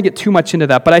 So I don't want to get too much into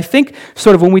that. But I think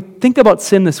sort of when we think about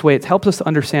sin this way, it helps us to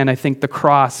understand, I think, the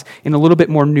cross in a little bit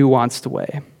more nuanced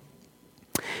way.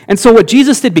 And so what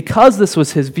Jesus did, because this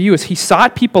was his view, is he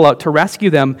sought people out to rescue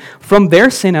them from their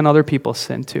sin and other people's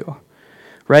sin too,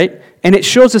 right? And it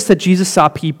shows us that Jesus saw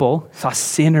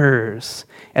sinners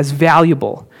as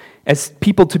valuable, as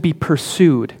people to be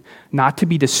pursued, not to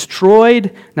be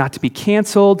destroyed, not to be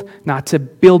canceled, not to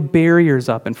build barriers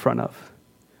up in front of,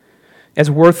 as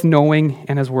worth knowing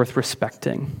and as worth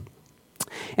respecting.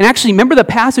 And actually, remember the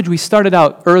passage we started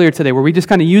out earlier today where we just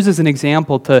kind of use as an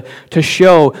example to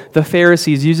show the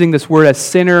Pharisees using this word as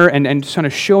sinner and just kind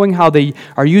of showing how they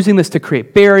are using this to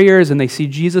create barriers, and they see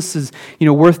Jesus as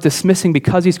worth dismissing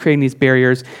because he's creating these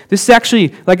barriers. This is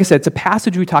actually, like I said, it's a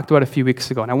passage we talked about a few weeks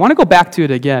ago, and I want to go back to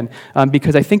it again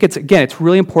because I think it's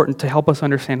really important to help us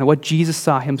understand what Jesus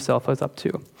saw himself as up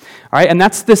to. All right, and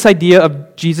that's this idea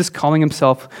of Jesus calling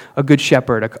himself a good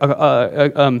shepherd,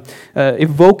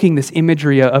 evoking this imagery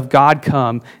of God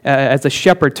come as a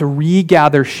shepherd to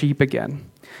regather sheep again.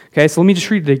 Okay, so let me just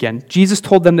read it again. Jesus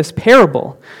told them this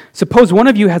parable. Suppose one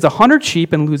of you has 100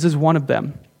 sheep and loses one of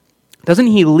them. Doesn't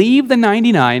he leave the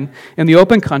 99 in the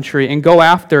open country and go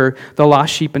after the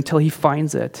lost sheep until he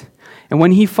finds it? And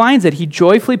when he finds it, he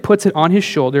joyfully puts it on his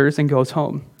shoulders and goes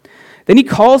home. Then he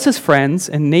calls his friends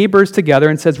and neighbors together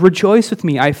and says, "Rejoice with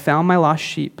me, I found my lost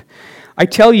sheep." I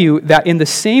tell you that in the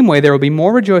same way there will be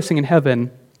more rejoicing in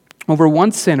heaven over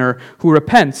one sinner who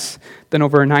repents than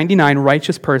over 99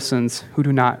 righteous persons who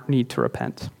do not need to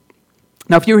repent.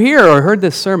 Now, if you're here or heard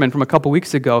this sermon from a couple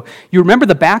weeks ago, you remember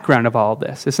the background of all of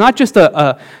this. It's not just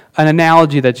an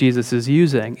analogy that Jesus is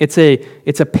using. It's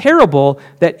a parable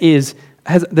that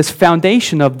has this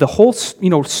foundation of the whole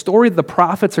story that the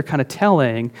prophets are kind of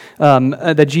telling,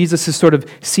 that Jesus is sort of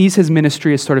sees his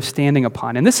ministry as sort of standing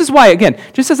upon. And this is why, again,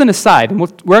 just as an aside, and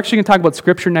we're actually going to talk about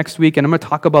Scripture next week, and I'm going to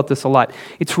talk about this a lot.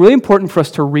 It's really important for us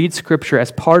to read Scripture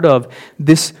as part of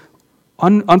this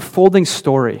unfolding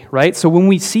story, right? So when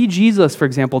we see Jesus, for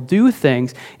example, do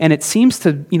things, and it seems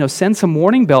to, send some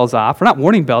warning bells off, or not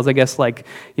warning bells, I guess, like,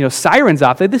 sirens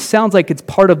off. This sounds like it's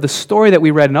part of the story that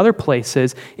we read in other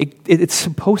places. It's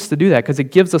supposed to do that because it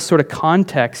gives us sort of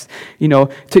context,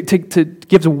 to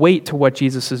gives weight to what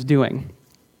Jesus is doing.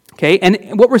 Okay,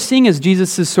 and what we're seeing is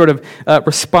Jesus' sort of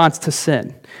response to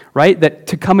sin, right? That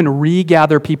to come and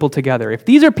regather people together. If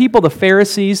these are people the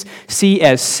Pharisees see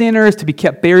as sinners to be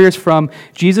kept barriers from,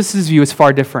 Jesus' view is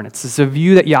far different. It's a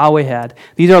view that Yahweh had.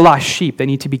 These are lost sheep. They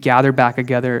need to be gathered back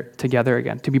together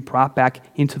again, to be brought back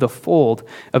into the fold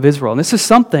of Israel. And this is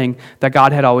something that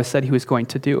God had always said he was going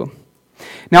to do.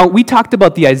 Now, we talked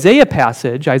about the Isaiah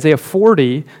passage, Isaiah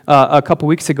 40, a couple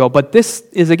weeks ago, but this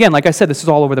is, again, like I said, this is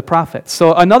all over the prophets.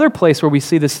 So another place where we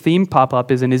see this theme pop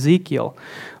up is in Ezekiel,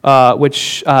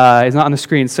 which is not on the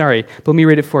screen, sorry, but let me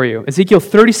read it for you. Ezekiel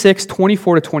 36,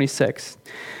 24 to 26.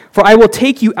 "For I will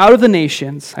take you out of the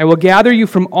nations, I will gather you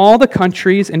from all the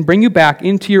countries and bring you back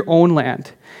into your own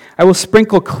land. I will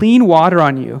sprinkle clean water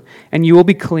on you, and you will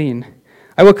be clean.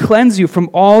 I will cleanse you from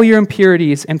all your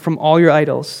impurities and from all your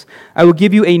idols. I will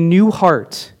give you a new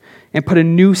heart and put a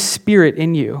new spirit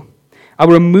in you. I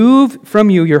will remove from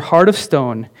you your heart of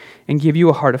stone and give you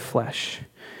a heart of flesh."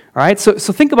 All right, so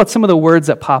think about some of the words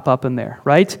that pop up in there,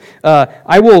 right?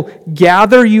 I will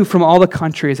gather you from all the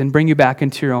countries and bring you back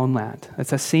into your own land.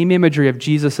 That's that same imagery of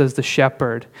Jesus as the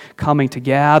shepherd coming to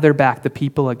gather back the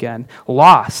people again,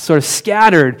 lost, sort of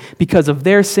scattered because of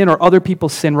their sin or other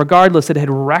people's sin. Regardless, it had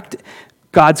wrecked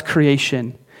God's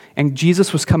creation, and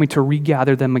Jesus was coming to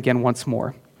regather them again once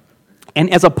more. And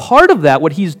as a part of that,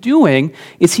 what he's doing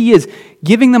is he is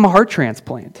giving them a heart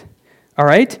transplant. All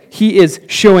right? He is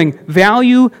showing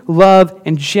value, love,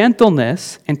 and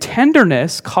gentleness and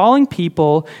tenderness, calling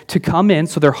people to come in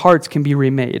so their hearts can be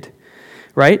remade.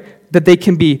 Right? That they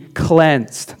can be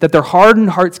cleansed, that their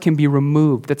hardened hearts can be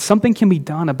removed, that something can be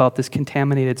done about this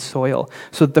contaminated soil,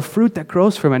 so that the fruit that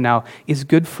grows from it now is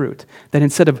good fruit, that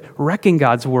instead of wrecking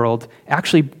God's world,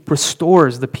 actually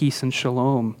restores the peace and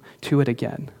shalom to it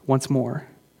again, once more.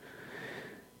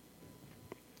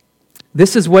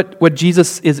 This is what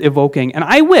Jesus is evoking. And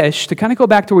I wish, to kind of go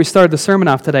back to where we started the sermon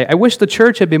off today, I wish the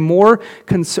church had been more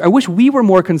concerned, I wish we were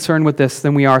more concerned with this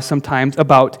than we are sometimes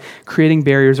about creating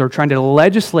barriers or trying to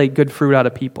legislate good fruit out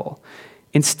of people.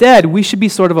 Instead, we should be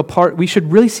sort of we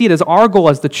should really see it as our goal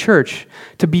as the church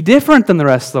to be different than the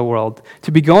rest of the world,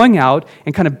 to be going out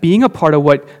and kind of being a part of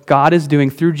what God is doing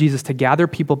through Jesus to gather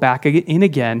people back in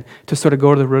again to sort of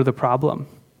go to the root of the problem.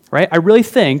 Right? I really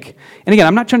think, and again,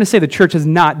 I'm not trying to say the church has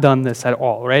not done this at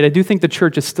all, right? I do think the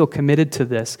church is still committed to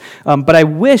this. But I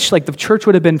wish the church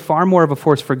would have been far more of a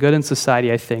force for good in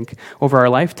society, I think, over our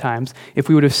lifetimes, if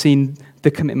we would have seen the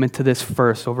commitment to this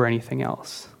first over anything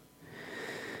else.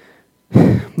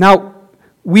 Now,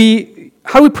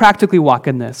 how do we practically walk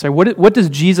in this? Or what does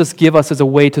Jesus give us as a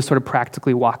way to sort of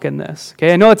practically walk in this?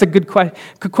 Okay, I know it's a good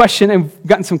question, and we've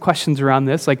gotten some questions around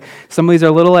this. Like some of these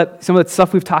are some of the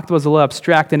stuff we've talked about is a little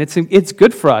abstract, and it's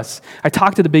good for us. I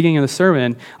talked at the beginning of the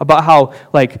sermon about how,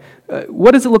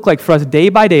 what does it look like for us day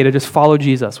by day to just follow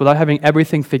Jesus without having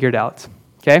everything figured out?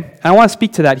 Okay, and I want to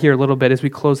speak to that here a little bit as we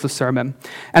close the sermon.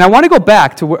 And I want to go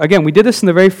back to, again, we did this in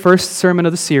the very first sermon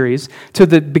of the series, to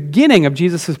the beginning of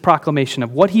Jesus' proclamation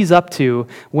of what he's up to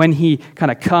when he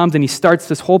kind of comes and he starts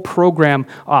this whole program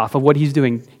off of what he's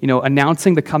doing,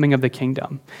 announcing the coming of the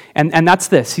kingdom. And that's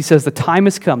this. He says, the time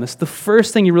has come. This is the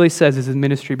first thing he really says as his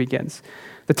ministry begins.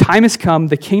 The time has come.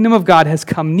 The kingdom of God has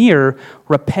come near.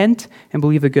 Repent and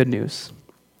believe the good news.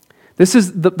 This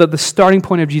is the starting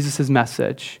point of Jesus'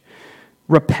 message.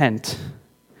 Repent.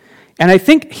 And I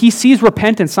think he sees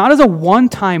repentance not as a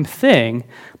one-time thing,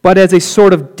 but as a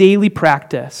sort of daily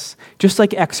practice, just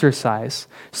like exercise,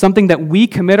 something that we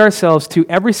commit ourselves to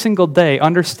every single day,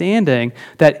 understanding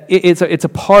that it's a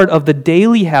part of the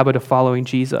daily habit of following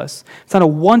Jesus. It's not a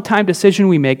one-time decision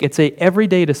we make, it's an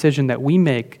everyday decision that we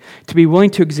make to be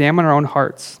willing to examine our own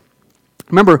hearts.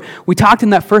 Remember, we talked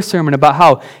in that first sermon about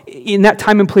how in that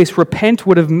time and place, repent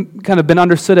would have kind of been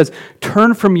understood as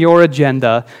turn from your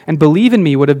agenda, and believe in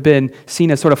me would have been seen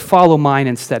as sort of follow mine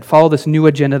instead, follow this new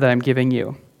agenda that I'm giving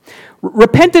you.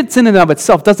 Repentance in and of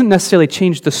itself doesn't necessarily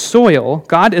change the soil.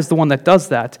 God is the one that does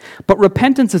that. But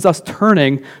repentance is us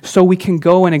turning so we can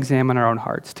go and examine our own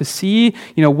hearts, to see,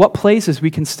 what places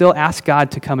we can still ask God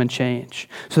to come and change,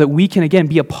 so that we can, again,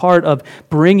 be a part of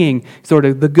bringing sort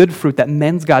of the good fruit that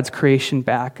mends God's creation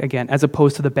back, again, as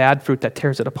opposed to the bad fruit that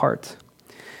tears it apart,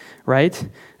 right?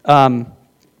 And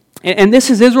this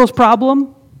is Israel's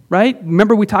problem. Right?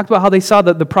 Remember we talked about how they saw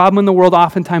that the problem in the world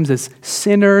oftentimes is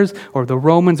sinners or the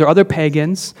Romans or other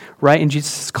pagans, right? And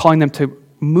Jesus is calling them to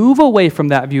move away from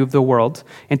that view of the world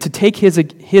and to take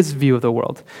his view of the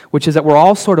world, which is that we're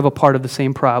all sort of a part of the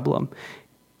same problem.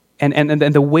 And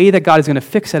the way that God is going to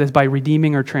fix that is by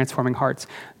redeeming or transforming hearts.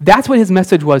 That's what his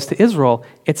message was to Israel.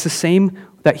 It's the same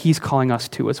that he's calling us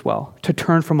to as well, to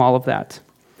turn from all of that.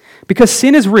 Because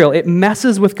sin is real. It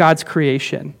messes with God's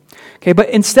creation. Okay, but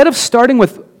instead of starting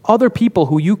with other people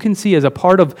who you can see as a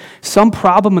part of some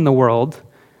problem in the world,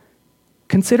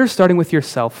 consider starting with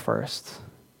yourself first.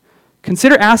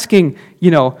 Consider asking,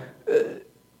 how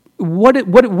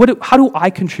do I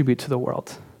contribute to the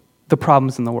world, the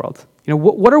problems in the world?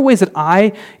 What are ways that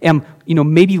I am,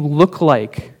 maybe look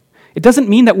like? It doesn't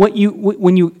mean that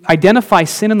when you identify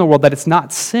sin in the world that it's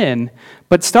not sin,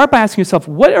 but start by asking yourself,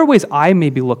 what are ways I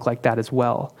maybe look like that as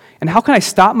well? And how can I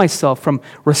stop myself from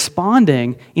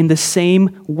responding in the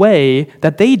same way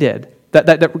that they did,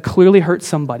 that clearly hurt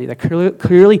somebody, that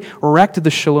clearly wrecked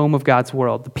the shalom of God's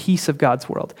world, the peace of God's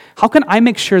world? How can I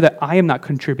make sure that I am not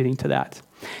contributing to that?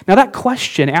 Now that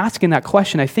question, asking that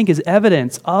question, I think is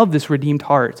evidence of this redeemed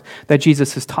heart that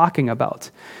Jesus is talking about.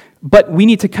 But we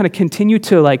need to kind of continue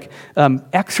to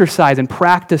exercise and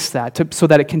practice that so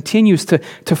that it continues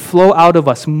to flow out of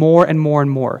us more and more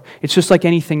and more. It's just like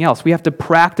anything else. We have to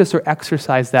practice or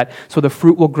exercise that so the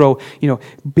fruit will grow,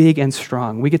 big and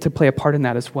strong. We get to play a part in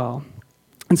that as well.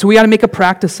 And so we got to make a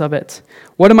practice of it.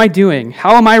 What am I doing?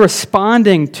 How am I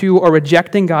responding to or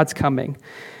rejecting God's coming?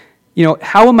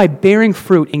 How am I bearing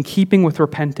fruit in keeping with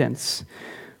repentance,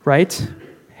 right?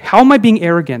 How am I being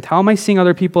arrogant? How am I seeing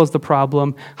other people as the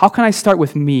problem? How can I start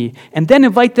with me and then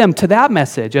invite them to that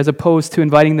message as opposed to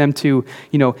inviting them to,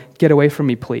 get away from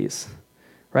me, please,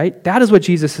 right? That is what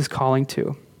Jesus is calling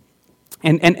to.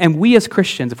 And we as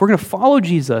Christians, if we're going to follow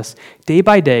Jesus day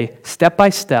by day, step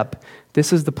by step,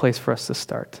 this is the place for us to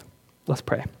start. Let's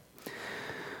pray.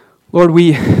 Lord,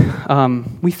 we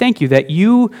thank you that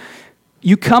you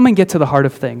come and get to the heart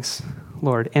of things,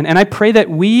 Lord. And I pray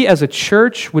that we as a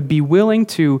church would be willing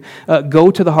to go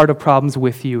to the heart of problems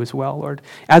with you as well, Lord,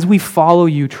 as we follow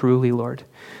you truly, Lord.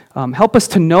 Help us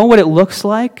to know what it looks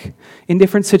like in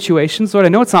different situations, Lord. I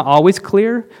know it's not always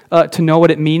clear to know what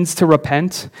it means to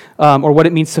repent or what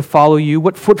it means to follow you.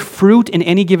 What fruit in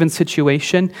any given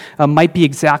situation might be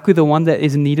exactly the one that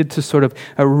is needed to sort of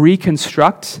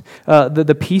reconstruct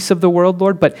the peace of the world,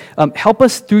 Lord. But help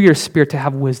us through your Spirit to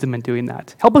have wisdom in doing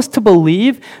that. Help us to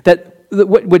believe that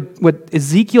what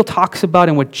Ezekiel talks about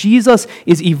and what Jesus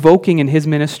is evoking in his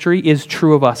ministry is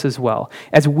true of us as well.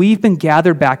 As we've been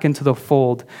gathered back into the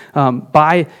fold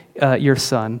by your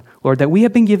Son, Lord, that we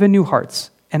have been given new hearts.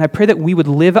 And I pray that we would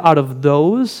live out of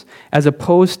those as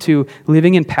opposed to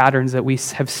living in patterns that we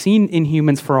have seen in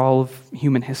humans for all of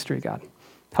human history, God.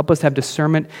 Help us to have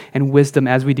discernment and wisdom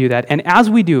as we do that. And as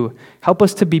we do, help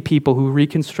us to be people who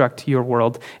reconstruct your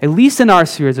world, at least in our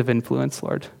spheres of influence,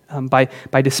 Lord.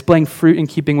 by displaying fruit in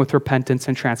keeping with repentance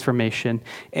and transformation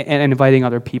and inviting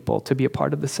other people to be a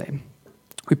part of the same.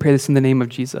 We pray this in the name of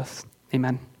Jesus.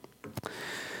 Amen.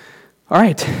 All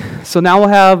right, so now we'll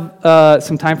have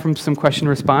some time for some question and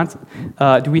response.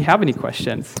 Do we have any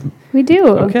questions? We do.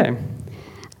 Okay.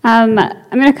 I'm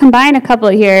going to combine a couple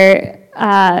here.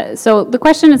 So the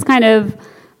question is kind of,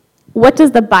 what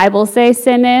does the Bible say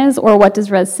sin is, or what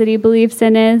does Res City believe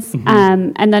sin is?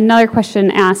 And then another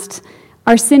question asked,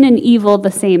 are sin and evil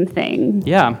the same thing?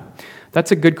 Yeah,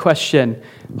 that's a good question.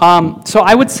 So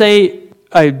I would say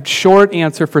a short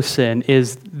answer for sin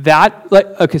is that,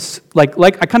 like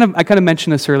I kind of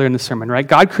mentioned this earlier in the sermon, right?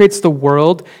 God creates the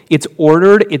world, it's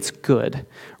ordered, it's good,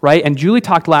 right? And Julie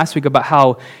talked last week about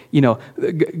how,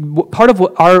 part of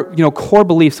what our, core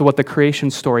beliefs of what the creation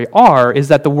story are is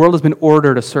that the world has been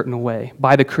ordered a certain way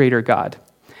by the Creator God.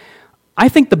 I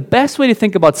think the best way to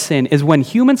think about sin is when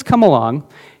humans come along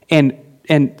and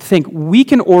think we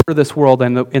can order this world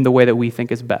in the way that we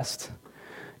think is best.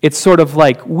 It's sort of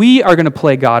like we are going to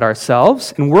play God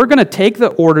ourselves, and we're going to take the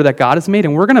order that God has made,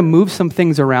 and we're going to move some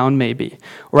things around maybe,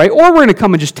 right? Or we're going to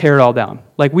come and just tear it all down.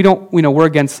 Like we're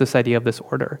against this idea of this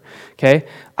order, okay?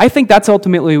 I think that's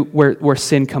ultimately where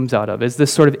sin comes out of, is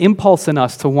this sort of impulse in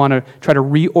us to want to try to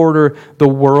reorder the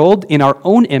world in our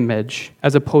own image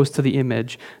as opposed to the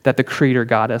image that the Creator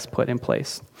God has put in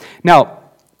place. Now,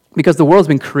 because the world's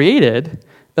been created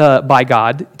by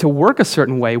God to work a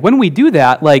certain way, when we do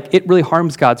that, it really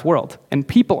harms God's world, and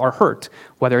people are hurt,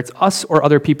 whether it's us or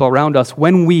other people around us,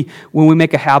 when we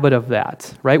make a habit of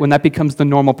that, right? When that becomes the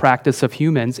normal practice of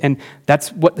humans, and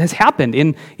that's what has happened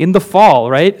in the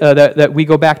fall, right? That we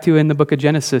go back to in the book of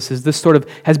Genesis, is this sort of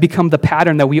has become the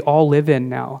pattern that we all live in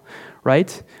now,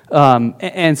 right?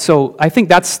 And so I think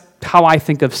that's how I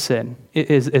think of sin,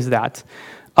 is that.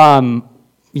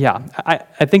 Yeah,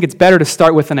 I think it's better to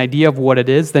start with an idea of what it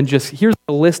is than just, here's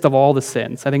a list of all the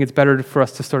sins. I think it's better for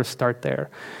us to sort of start there.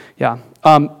 Yeah.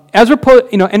 As we're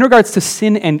in regards to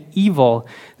sin and evil,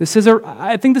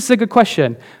 I think this is a good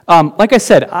question. Like I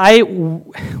said, I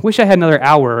wish I had another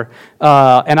hour,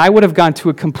 and I would have gone to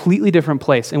a completely different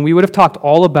place, and we would have talked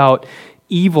all about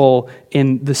evil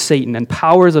in the Satan and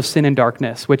powers of sin and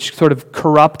darkness, which sort of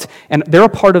corrupt, and they're a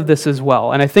part of this as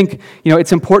well. And I think,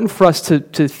 it's important for us to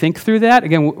think through that.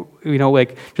 Again,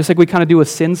 just like we kind of do with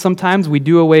sin sometimes, we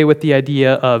do away with the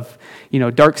idea of,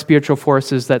 dark spiritual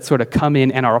forces that sort of come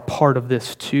in and are a part of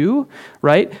this too,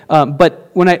 right?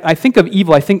 But when I think of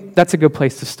evil, I think that's a good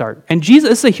place to start. And Jesus,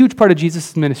 this is a huge part of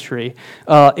Jesus' ministry,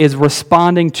 is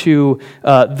responding to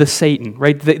the Satan,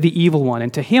 right? The evil one.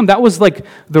 And to him, that was like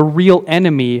the real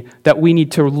enemy that we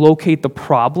need to locate the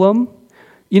problem.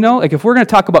 If we're going to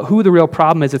talk about who the real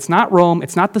problem is, it's not Rome,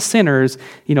 it's not the sinners.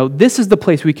 This is the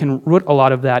place we can root a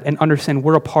lot of that and understand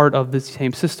we're a part of the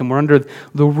same system. We're under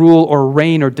the rule or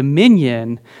reign or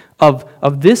dominion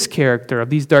of this character, of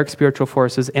these dark spiritual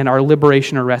forces, and our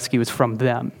liberation or rescue is from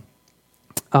them.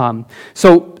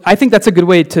 So I think that's a good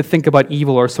way to think about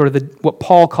evil, or sort of what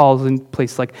Paul calls in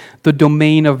place like the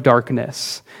domain of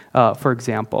darkness, for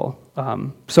example.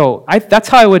 So that's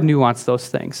how I would nuance those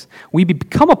things. We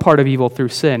become a part of evil through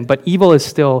sin, but evil is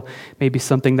still maybe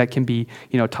something that can be,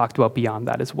 talked about beyond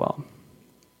that as well.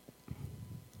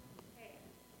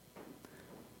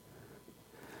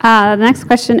 The next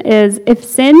question is, if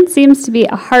sin seems to be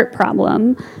a heart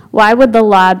problem, why would the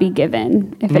law be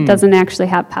given if it doesn't actually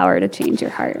have power to change your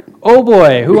heart? Oh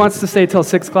boy, who wants to stay till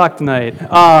 6 o'clock tonight?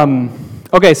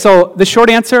 Okay, so the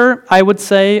short answer, I would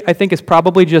say, I think is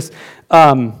probably just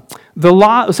the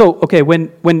law. So, okay,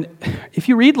 if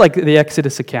you read the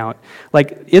Exodus account,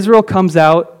 Israel comes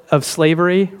out of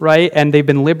slavery, right? And they've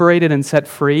been liberated and set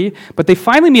free, but they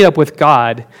finally meet up with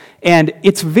God, and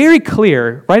it's very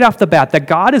clear right off the bat that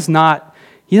God is not,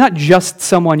 he's not just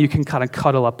someone you can kind of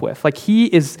cuddle up with. He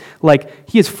is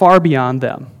far beyond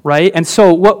them, right? And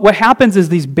so what happens is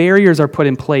these barriers are put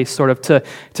in place sort of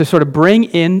to sort of bring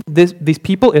in these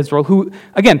people, Israel, who,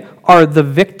 again, are the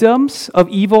victims of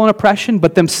evil and oppression,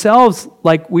 but themselves,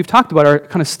 like we've talked about, are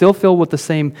kind of still filled with the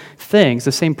same things,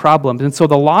 the same problems. And so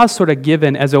the law is sort of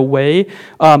given as a way,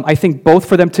 I think, both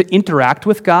for them to interact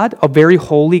with God, a very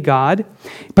holy God,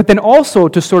 but then also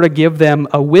to sort of give them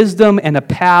a wisdom and a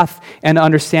path and an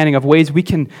understanding of ways we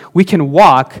can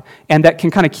walk, and that can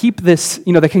kind of keep this,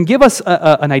 that can give us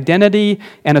an identity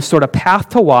and a sort of path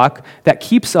to walk that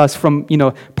keeps us from,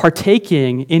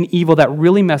 partaking in evil that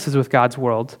really messes with God's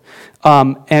world.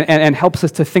 And helps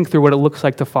us to think through what it looks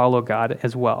like to follow God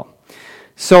as well.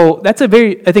 So that's a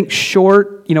very, I think,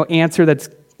 short, answer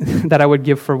that I would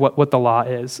give for what the law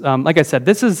is. Like I said,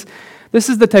 this is This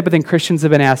is the type of thing Christians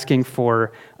have been asking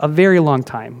for a very long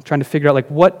time, trying to figure out, like,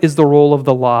 what is the role of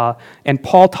the law? And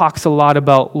Paul talks a lot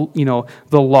about,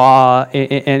 the law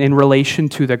in relation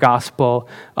to the gospel,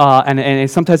 and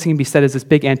sometimes it can be said as this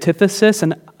big antithesis.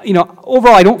 And,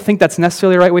 overall, I don't think that's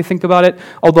necessarily the right way to think about it,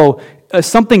 although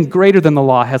something greater than the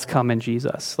law has come in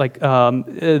Jesus. Like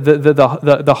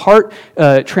the heart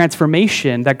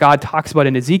transformation that God talks about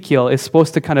in Ezekiel is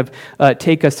supposed to kind of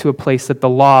take us to a place that the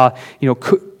law,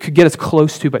 could get us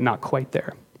close to, but not quite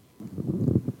there.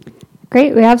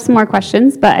 Great. We have some more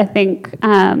questions, but I think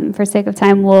for sake of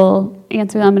time, we'll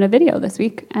answer them in a video this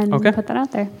week and put that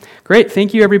out there. Great.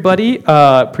 Thank you, everybody.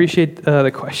 Appreciate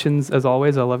the questions, as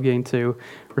always. I love getting to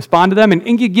respond to them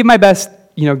and give my best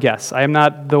guess. I am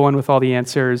not the one with all the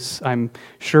answers. I'm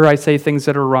sure I say things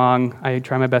that are wrong. I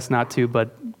try my best not to,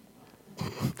 but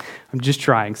I'm just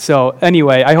trying. So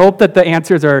anyway, I hope that the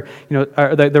answers are,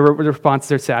 the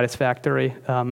responses are satisfactory.